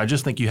different, but I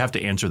just think you have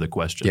to answer the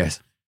question.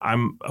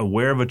 I'm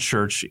aware of a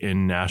church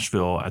in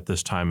Nashville at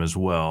this time as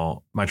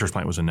well. My church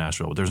plant was in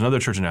Nashville, but there's another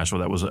church in Nashville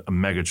that was a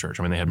mega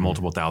church. I mean, they had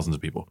multiple thousands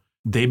of people.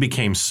 They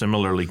became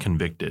similarly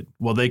convicted.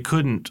 Well, they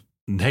couldn't,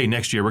 hey,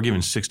 next year we're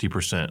giving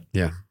 60%.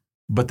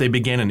 But they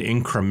began an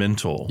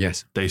incremental.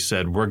 They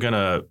said, we're going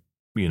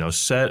to,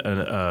 set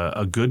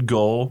a good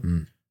goal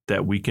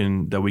that we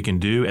can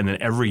do, and then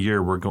every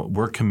year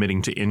we're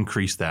committing to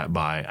increase that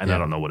by, and I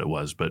don't know what it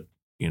was, but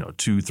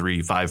 2,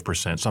 3,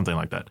 5%, something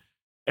like that.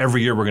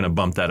 Every year we're going to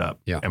bump that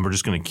up, and we're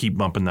just going to keep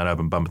bumping that up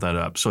and bumping that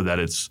up, so that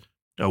it's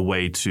a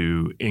way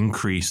to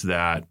increase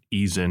that,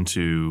 ease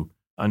into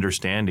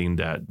understanding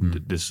that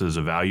this is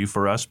a value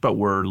for us, but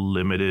we're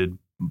limited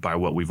by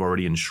what we've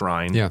already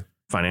enshrined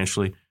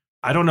financially.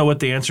 I don't know what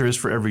the answer is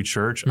for every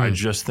church. I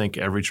just think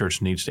every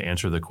church needs to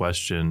answer the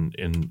question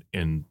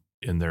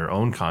in their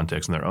own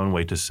context, in their own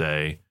way, to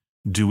say,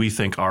 do we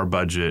think our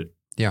budget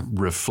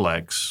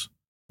reflects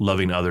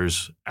loving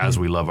others as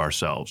we love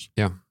ourselves?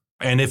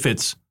 And if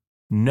it's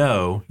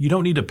no, you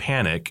don't need to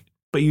panic,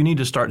 but you need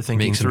to start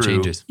thinking through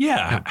changes.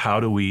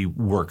 How do we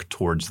work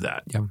towards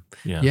that?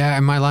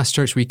 In my last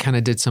church, we kind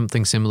of did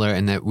something similar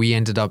in that we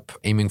ended up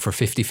aiming for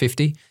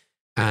 50-50.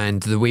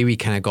 And the way we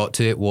kind of got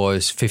to it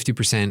was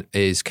 50%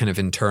 is kind of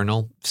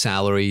internal,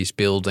 salaries,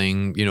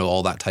 building,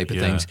 all that type of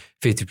things.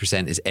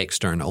 50% is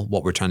external.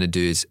 What we're trying to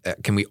do is,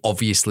 can we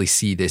obviously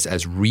see this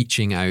as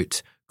reaching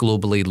out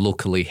globally,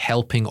 locally,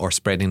 helping or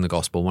spreading the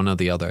gospel, one or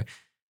the other.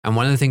 And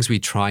one of the things we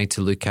tried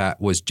to look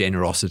at was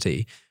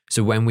generosity.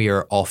 So when we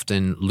are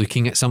often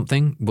looking at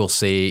something, we'll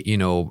say,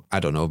 I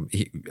don't know,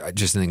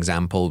 just an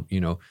example,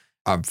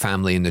 our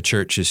family in the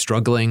church is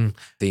struggling.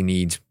 They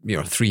need,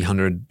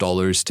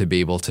 $300 to be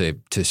able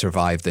to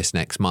survive this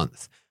next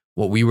month.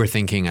 What we were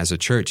thinking as a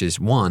church is,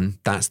 one,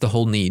 that's the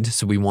whole need.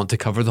 So we want to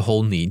cover the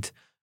whole need.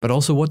 But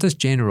also, what does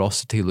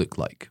generosity look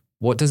like?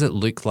 What does it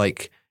look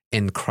like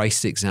in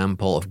Christ's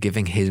example of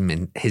giving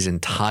him his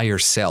entire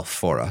self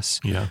for us?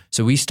 Yeah.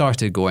 So we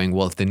started going,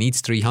 well, if the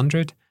need's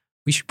 300,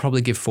 we should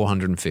probably give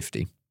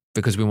 450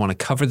 because we want to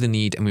cover the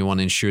need and we want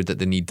to ensure that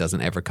the need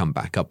doesn't ever come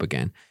back up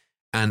again.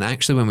 And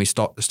actually, when we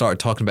started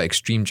talking about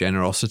extreme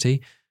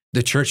generosity,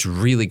 the church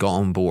really got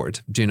on board.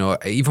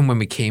 Even when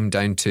we came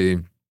down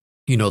to,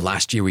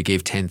 last year we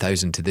gave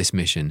 10,000 to this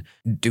mission.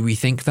 Do we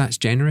think that's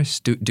generous?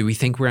 Do we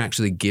think we're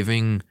actually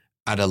giving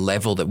at a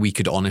level that we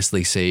could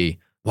honestly say,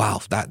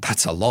 wow,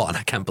 that's a lot and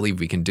I can't believe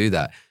we can do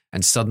that?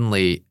 And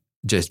suddenly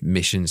just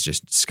missions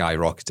just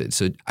skyrocketed.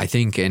 So I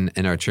think in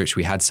our church,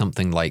 we had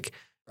something like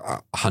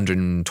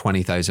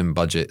 120,000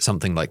 budget,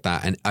 something like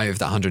that. And out of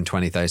that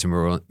 120,000, we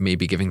were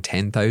maybe giving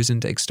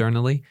 10,000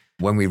 externally.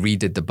 When we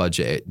redid the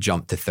budget, it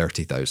jumped to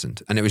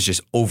 30,000. And it was just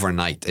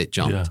overnight, it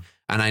jumped. Yeah.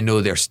 And I know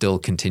they're still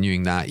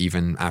continuing that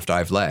even after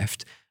I've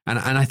left. And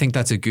I think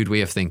that's a good way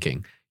of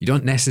thinking. You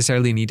don't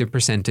necessarily need a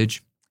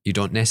percentage. You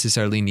don't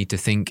necessarily need to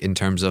think in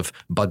terms of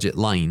budget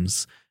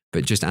lines,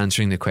 but just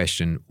answering the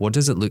question, what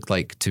does it look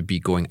like to be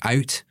going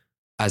out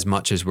as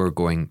much as we're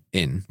going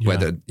in? Yeah.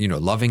 Whether,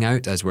 loving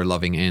out as we're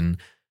loving in.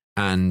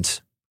 And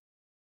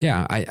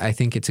yeah, I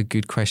think it's a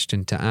good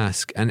question to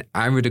ask. And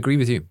I would agree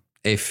with you.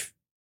 If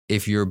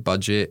your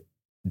budget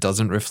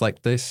doesn't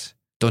reflect this,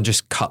 don't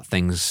just cut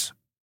things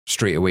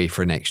straight away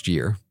for next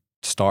year.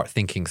 Start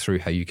thinking through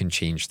how you can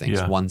change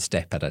things one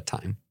step at a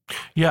time.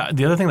 Yeah.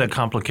 The other thing that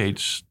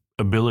complicates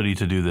ability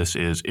to do this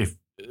is if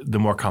the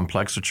more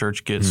complex the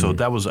church gets. So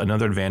that was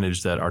another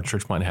advantage that our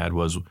church plant had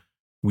was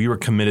we were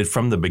committed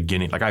from the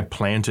beginning. Like I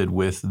planted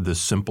with the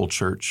simple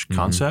church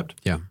concept.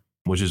 Yeah.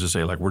 Which is to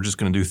say, like, we're just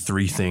going to do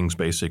 3 things,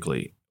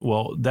 basically.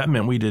 Well, that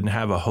meant we didn't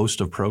have a host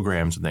of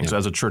programs and things. So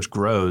as a church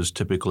grows,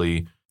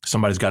 typically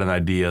somebody's got an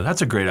idea.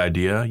 That's a great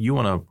idea. You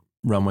want to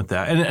run with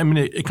that. And I mean,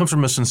 it comes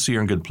from a sincere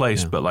and good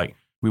place, but like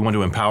we want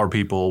to empower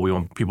people. We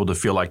want people to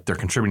feel like they're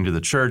contributing to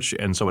the church.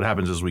 And so what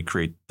happens is we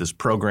create this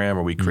program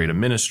or we create a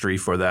ministry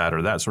for that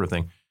or that sort of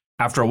thing.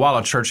 After a while,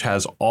 a church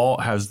has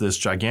this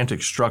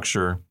gigantic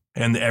structure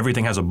and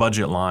everything has a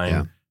budget line.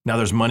 Yeah. Now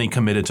there's money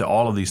committed to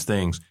all of these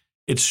things.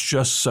 It's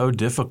just so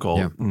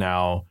difficult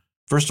now,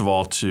 first of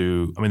all,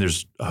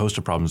 there's a host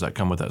of problems that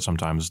come with that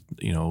sometimes.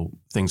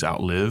 Things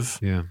outlive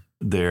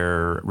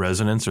their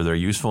resonance or their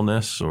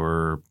usefulness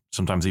or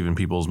sometimes even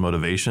people's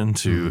motivation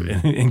to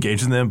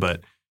engage in them.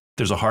 But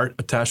there's a heart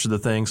attached to the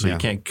thing, so you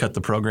can't cut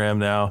the program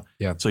now.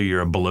 Yeah. So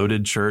you're a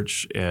bloated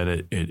church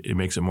and it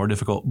makes it more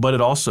difficult. But it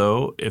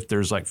also, if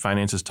there's like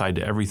finances tied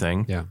to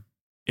everything,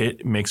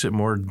 it makes it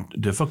more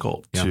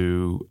difficult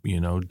to,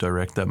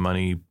 direct that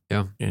money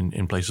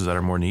in places that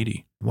are more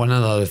needy. One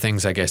of the other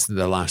things, I guess,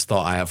 the last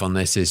thought I have on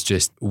this is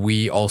just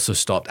we also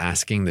stopped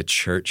asking the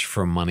church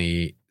for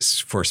money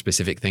for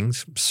specific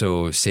things.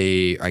 So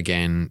say,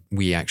 again,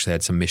 we actually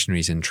had some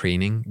missionaries in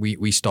training.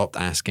 We stopped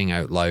asking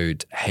out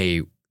loud,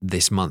 hey,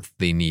 this month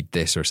they need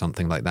this or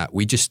something like that.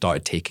 We just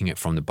started taking it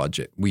from the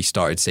budget. We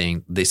started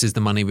saying, this is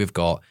the money we've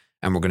got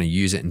and we're going to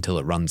use it until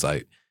it runs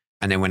out.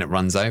 And then when it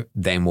runs out,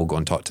 then we'll go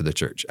and talk to the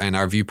church. And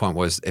our viewpoint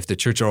was if the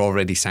church are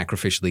already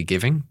sacrificially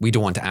giving, we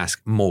don't want to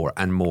ask more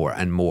and more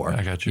and more.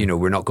 I got you.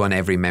 We're not going to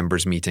every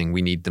members meeting.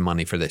 We need the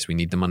money for this. We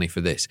need the money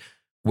for this.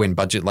 When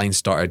budget lines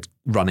started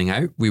running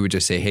out, we would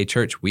just say, hey,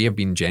 church, we have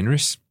been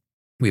generous.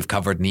 We've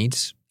covered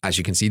needs. As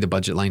you can see, the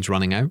budget line's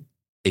running out.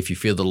 If you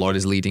feel the Lord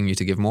is leading you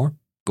to give more,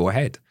 go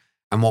ahead.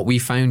 And what we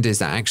found is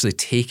that actually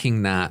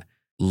taking that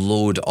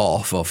load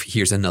off of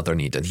here's another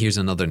need and here's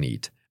another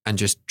need, and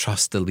just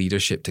trust the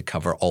leadership to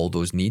cover all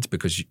those needs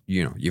because,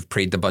 you've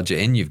prayed the budget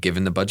in, you've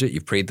given the budget,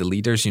 you've prayed the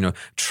leaders,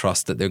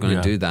 trust that they're going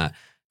to do that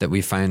we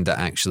found that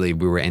actually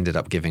we ended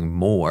up giving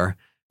more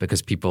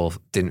because people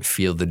didn't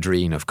feel the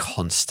drain of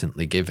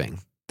constantly giving.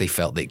 They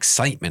felt the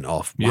excitement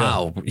of,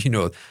 wow,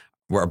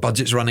 our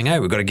budget's running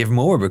out. We've got to give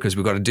more because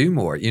we've got to do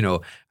more,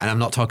 And I'm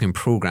not talking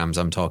programs.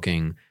 I'm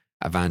talking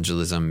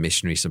evangelism,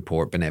 missionary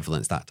support,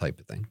 benevolence, that type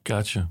of thing.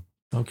 Gotcha.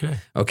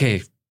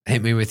 Okay.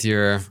 Hit me with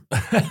your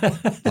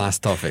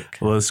last topic.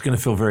 Well, it's going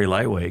to feel very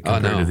lightweight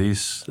compared to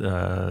these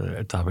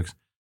topics.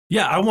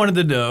 Yeah, I wanted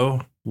to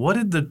know, what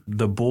did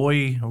the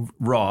boy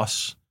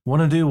Ross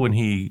want to do when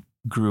he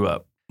grew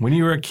up? When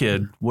you were a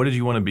kid, what did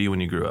you want to be when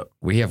you grew up?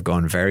 We have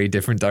gone very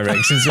different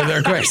directions with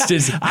our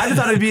questions. I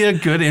thought it'd be a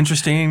good,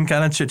 interesting,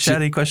 kind of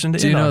chit-chatty question to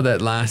Do you know that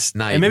last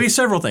night... And maybe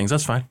several things,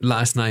 that's fine.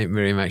 Last night,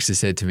 Miriam actually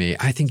said to me,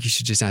 I think you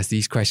should just ask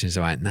these questions.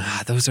 I went,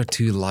 nah, those are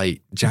too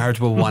light. Jared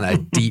will want a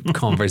deep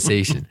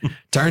conversation.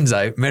 Turns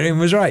out, Miriam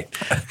was right.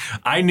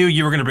 I knew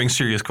you were going to bring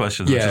serious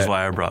questions, which is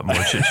why I brought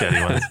more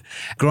chit-chatty ones.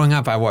 Growing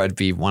up, I wanted to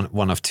be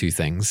one of two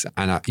things.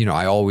 And,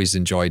 I always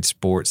enjoyed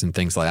sports and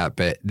things like that,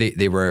 but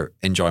they were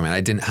enjoyment.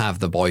 I didn't have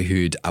the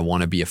boyhood, I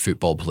want to be a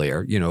football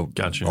player,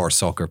 Gotcha. Or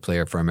soccer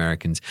player for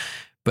Americans.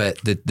 But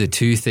the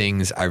two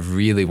things I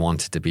really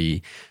wanted to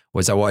be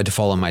was I wanted to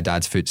follow my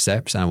dad's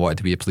footsteps and I wanted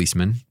to be a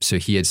policeman. So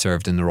he had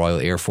served in the Royal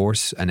Air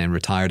Force and then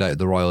retired out of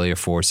the Royal Air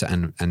Force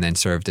and then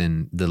served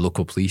in the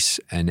local police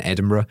in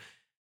Edinburgh.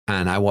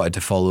 And I wanted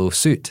to follow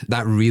suit.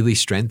 That really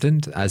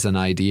strengthened as an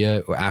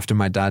idea. After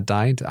my dad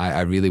died,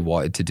 I really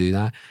wanted to do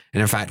that.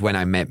 And in fact, when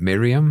I met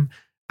Miriam,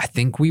 I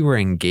think we were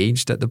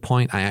engaged at the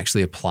point I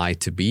actually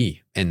applied to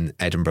be in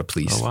Edinburgh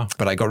Police. Oh, wow.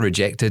 But I got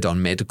rejected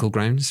on medical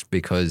grounds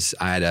because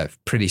I had a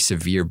pretty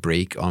severe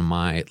break on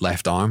my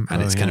left arm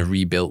and it's kind of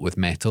rebuilt with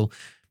metal.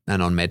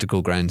 And on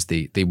medical grounds,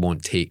 they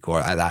won't take,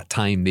 or at that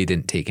time, they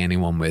didn't take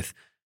anyone with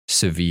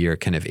severe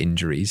kind of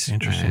injuries.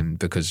 Interesting.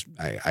 Because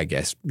I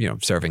guess,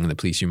 serving in the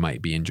police, you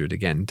might be injured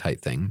again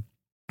type thing.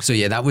 So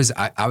yeah, that was,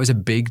 I was a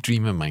big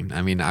dream of mine.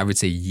 I mean, I would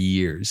say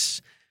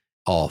years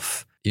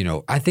of,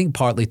 I think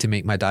partly to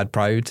make my dad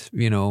proud,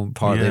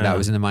 partly that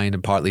was in the mind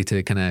and partly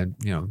to kind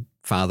of,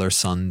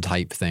 father-son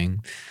type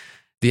thing.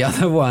 The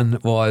other one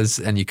was,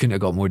 and you couldn't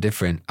have got more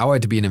different, I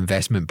wanted to be an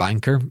investment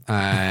banker.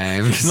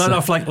 Not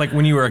off like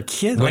when you were a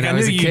kid. When I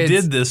was a kid,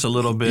 you did this a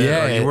little bit.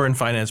 Yeah, you were in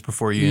finance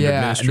before you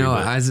entered ministry. No,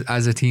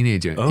 as a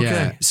teenager. Okay.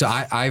 Yeah. So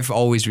I've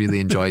always really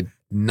enjoyed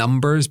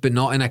numbers, but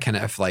not in a kind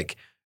of like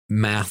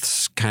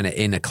maths kind of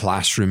in a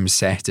classroom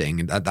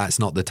setting. That's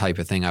not the type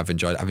of thing I've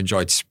enjoyed. I've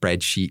enjoyed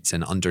spreadsheets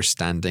and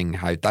understanding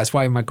how, that's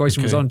why my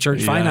question was on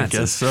church finances.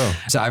 I guess so.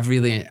 So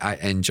I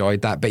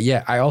enjoyed that. But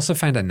yeah, I also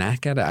found a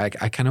knack at it.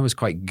 I kind of was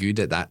quite good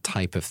at that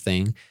type of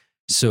thing.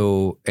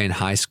 So in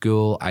high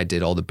school, I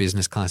did all the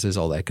business classes,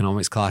 all the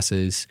economics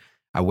classes.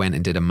 I went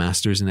and did a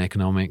master's in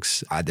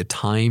economics. At the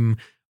time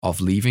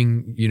of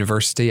leaving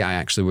university, I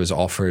actually was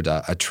offered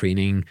a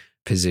training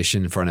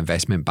position for an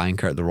investment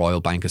banker at the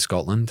Royal Bank of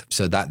Scotland.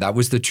 So that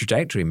was the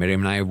trajectory. Miriam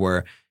and I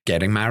were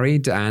getting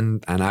married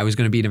and I was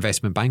going to be an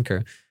investment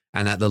banker.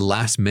 And at the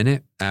last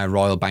minute,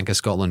 Royal Bank of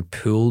Scotland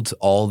pulled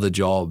all the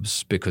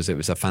jobs because it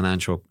was a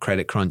financial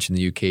credit crunch in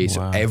the UK.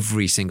 So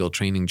every single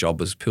training job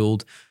was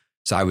pulled.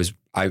 So I was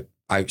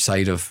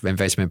outside of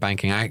investment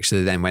banking. I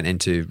actually then went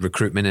into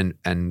recruitment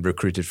and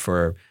recruited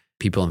for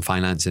people in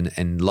finance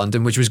in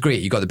London, which was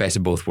great. You got the best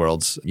of both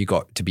worlds. You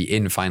got to be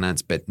in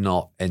finance, but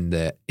not in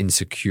the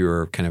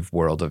insecure kind of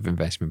world of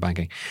investment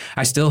banking.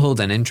 I still hold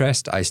an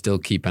interest. I still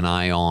keep an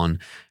eye on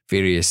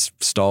various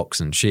stocks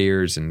and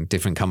shares and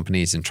different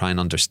companies and try and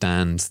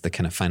understand the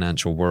kind of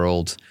financial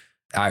world.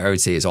 I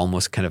would say it's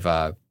almost kind of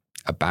a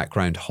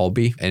background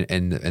hobby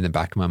in the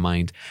back of my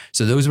mind.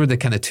 So those were the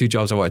kind of two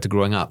jobs I wanted to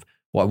growing up.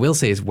 What I will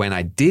say is when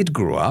I did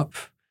grow up,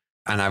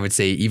 and I would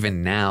say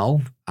even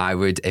now,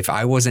 if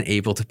I wasn't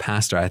able to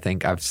pastor, I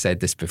think I've said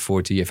this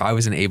before to you, if I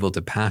wasn't able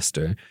to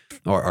pastor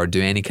or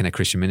do any kind of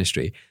Christian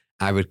ministry,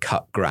 I would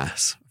cut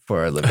grass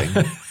for a living.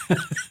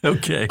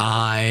 Okay.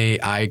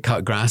 I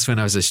cut grass when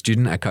I was a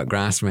student. I cut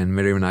grass when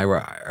Miriam and I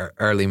were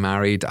early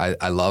married.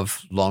 I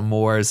love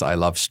lawnmowers. I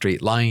love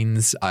straight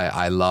lines.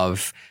 I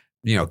love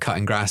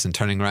cutting grass and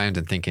turning around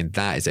and thinking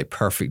that is a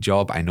perfect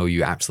job. I know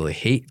you absolutely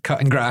hate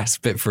cutting grass,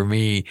 but for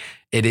me,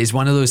 it is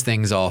one of those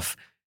things of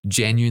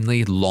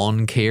genuinely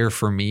lawn care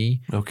for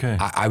me. Okay.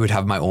 I would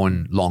have my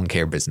own lawn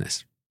care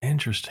business.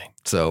 Interesting.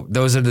 So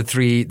those are the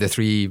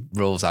three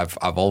roles I've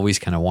always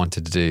kind of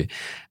wanted to do.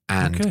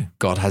 And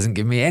God hasn't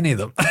given me any of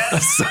them.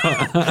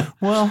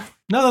 Well,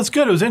 no, that's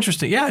good. It was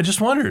interesting. Yeah, I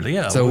just wondered.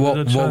 Yeah. So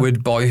what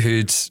would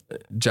boyhood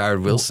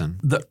Jared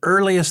Wilson? The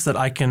earliest that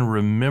I can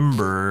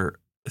remember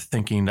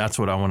thinking that's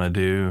what I want to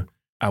do,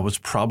 I was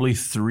probably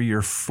 3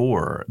 or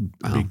 4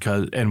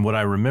 and what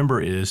I remember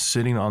is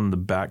sitting on the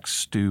back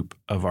stoop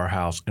of our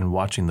house and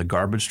watching the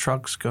garbage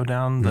trucks go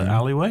down the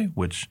alleyway,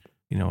 which,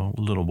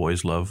 little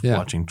boys love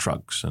watching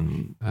trucks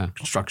and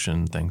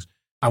construction things.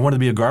 I wanted to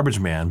be a garbage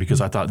man because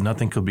I thought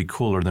nothing could be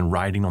cooler than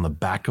riding on the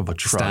back of a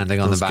truck.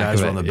 Standing on the back of it. Those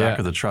guys were on the back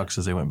of the trucks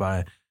as they went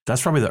by.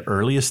 That's probably the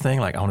earliest thing.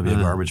 Like, I want to be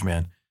a garbage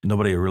man.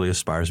 Nobody really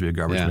aspires to be a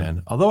garbage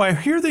man. Although I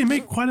hear they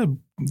make quite a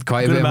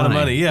good amount of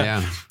money.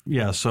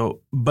 Yeah. So,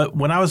 but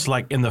when I was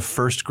like in the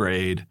first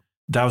grade,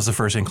 that was the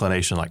first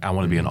inclination. Like, I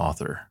want to be an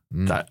author.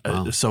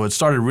 So it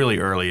started really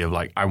early of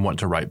like, I want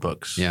to write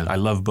books. Yeah. I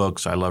love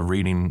books. I love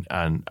reading.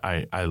 And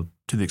I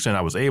to the extent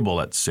I was able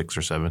at 6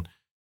 or 7,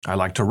 I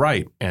like to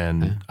write.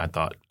 And I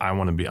thought, I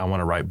want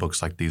to write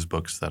books like these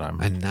books that I'm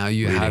And now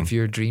you reading. have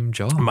your dream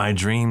job. My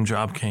dream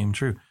job came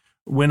true.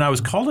 When I was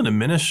called into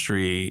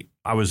ministry,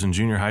 I was in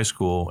junior high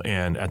school.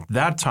 And at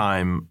that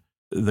time,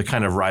 the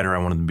kind of writer I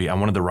wanted to be. I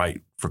wanted to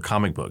write for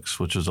comic books,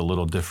 which is a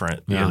little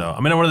different, you know.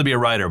 I mean, I wanted to be a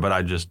writer, but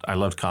I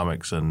loved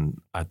comics, and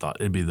I thought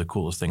it'd be the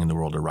coolest thing in the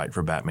world to write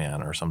for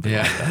Batman or something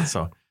like that.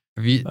 So,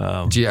 have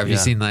you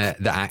seen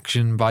the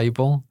Action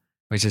Bible,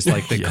 which is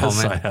like the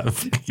yes, I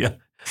have. Yeah.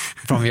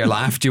 From your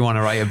life, do you want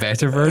to write a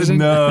better version?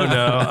 No.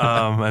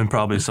 And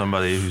probably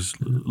somebody who's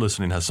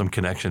listening has some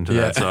connection to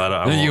that. So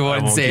I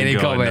won't say any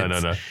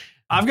comments. No.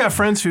 I've got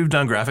friends who've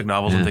done graphic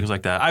novels and things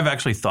like that. I've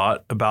actually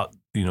thought about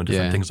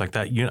different things like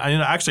that.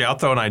 Actually, I'll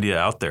throw an idea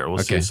out there. We'll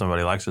see if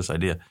somebody likes this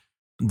idea.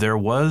 There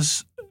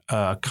was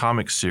a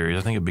comic series.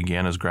 I think it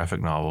began as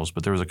graphic novels,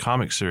 but there was a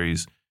comic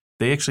series.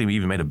 They actually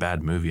even made a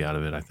bad movie out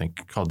of it, I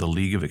think, called The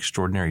League of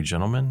Extraordinary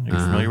Gentlemen. Are you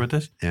familiar with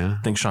this? Yeah.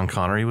 I think Sean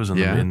Connery was in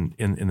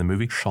the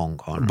movie. Sean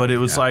Connery. But it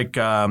was like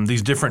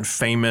these different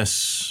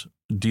famous,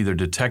 either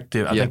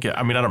detective. I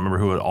don't remember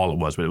who it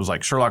was, but it was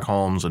like Sherlock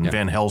Holmes and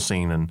Van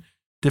Helsing and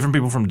different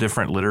people from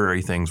different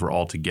literary things were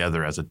all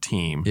together as a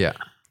team. Yeah.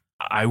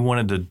 I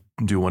wanted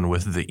to do one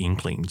with the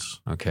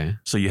Inklings. Okay.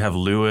 So you have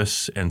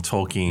Lewis and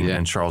Tolkien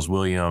and Charles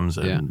Williams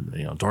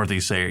and Dorothy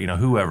Sayers,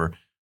 whoever.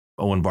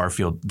 Owen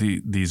Barfield,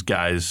 these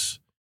guys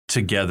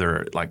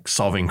together, like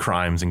solving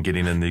crimes and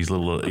getting in these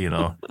little,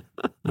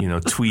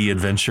 twee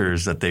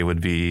adventures that they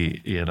would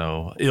be,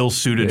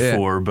 ill-suited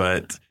for,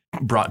 but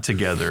brought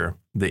together.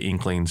 The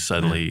Inklings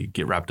suddenly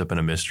get wrapped up in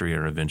a mystery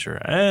or an adventure.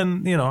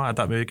 And, I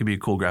thought maybe it could be a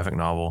cool graphic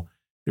novel.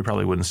 It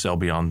probably wouldn't sell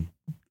beyond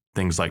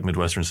things like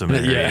Midwestern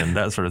Seminary and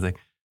that sort of thing.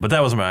 But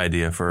that was my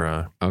idea for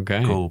a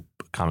cool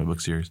comic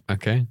book series.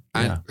 Okay.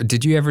 Yeah.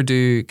 Did you ever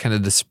do kind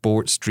of the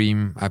sports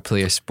dream? I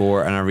play a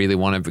sport and I really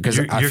want it because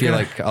I feel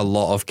like a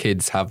lot of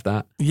kids have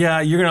that.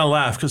 Yeah, you're going to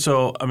laugh.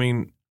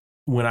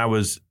 When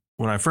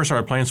I first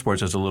started playing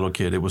sports as a little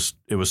kid, it was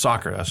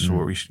soccer. That's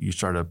where you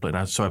started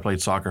playing. So I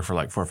played soccer for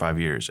like 4 or 5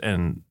 years.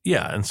 And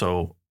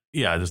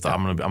I just thought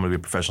I'm gonna be a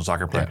professional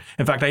soccer player. Yeah.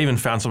 In fact, I even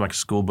found some like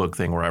school book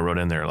thing where I wrote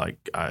in there like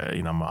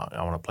I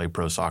want to play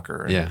pro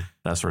soccer and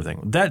that sort of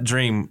thing. That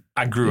dream,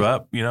 I grew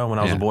up. When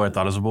I was a boy, I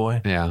thought I was a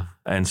boy. Yeah.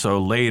 And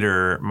so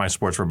later, my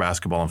sports were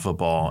basketball and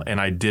football, and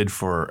I did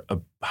for a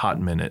hot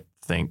minute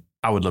think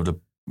I would love to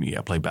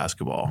play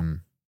basketball,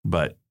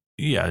 but.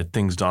 Yeah,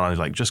 things dawn on you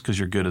like just because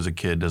you're good as a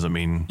kid doesn't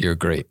mean you're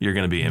great. You're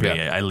going to be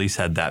NBA. I at least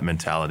had that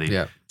mentality.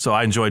 Yeah. So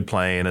I enjoyed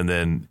playing, and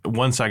then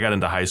once I got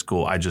into high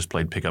school, I just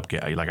played pickup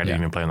games. Like I didn't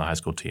even play on the high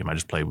school team. I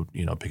just played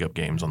pickup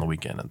games on the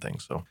weekend and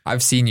things. So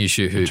I've seen you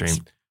shoot hoops.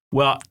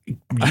 Well,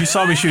 you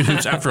saw me shoot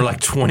hoops after like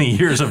 20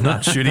 years of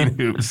not shooting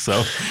hoops,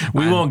 so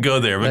we won't go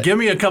there. But give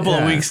me a couple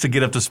of weeks to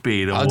get up to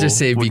speed. I'll just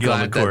say be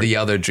glad that the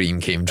other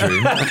dream came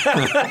true.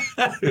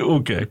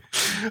 Okay.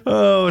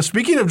 Oh,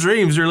 speaking of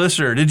dreams, dear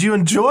listener, did you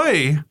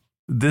enjoy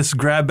this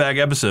grab bag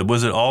episode?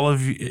 Was it all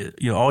of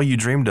all you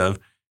dreamed of?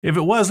 If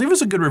it was, leave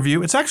us a good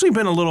review. It's actually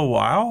been a little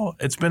while.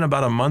 It's been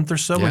about a month or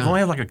so. We've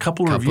only had like a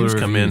couple of reviews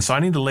come in, so I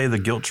need to lay the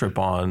guilt trip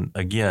on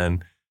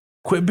again.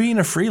 Quit being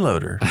a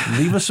freeloader.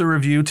 Leave us a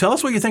review. Tell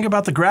us what you think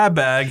about the grab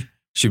bag.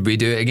 Should we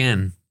do it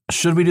again?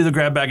 Should we do the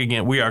grab bag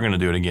again? We are going to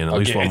do it again, at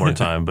least one more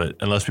time, but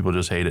unless people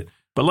just hate it.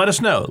 But let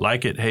us know.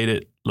 Like it, hate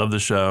it, love the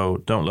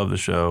show, don't love the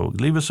show.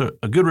 Leave us a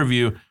good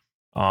review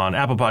on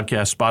Apple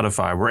Podcasts,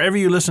 Spotify, wherever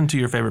you listen to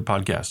your favorite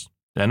podcasts.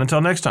 And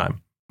until next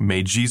time,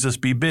 may Jesus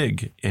be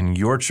big in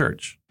your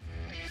church.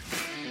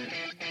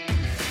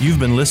 You've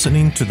been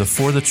listening to the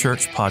For the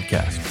Church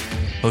podcast,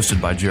 hosted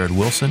by Jared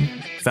Wilson,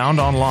 found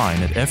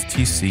online at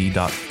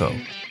ftc.co.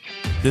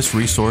 This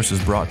resource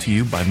is brought to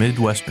you by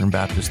Midwestern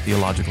Baptist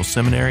Theological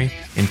Seminary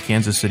in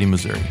Kansas City,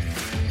 Missouri,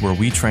 where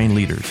we train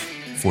leaders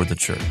for the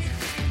church.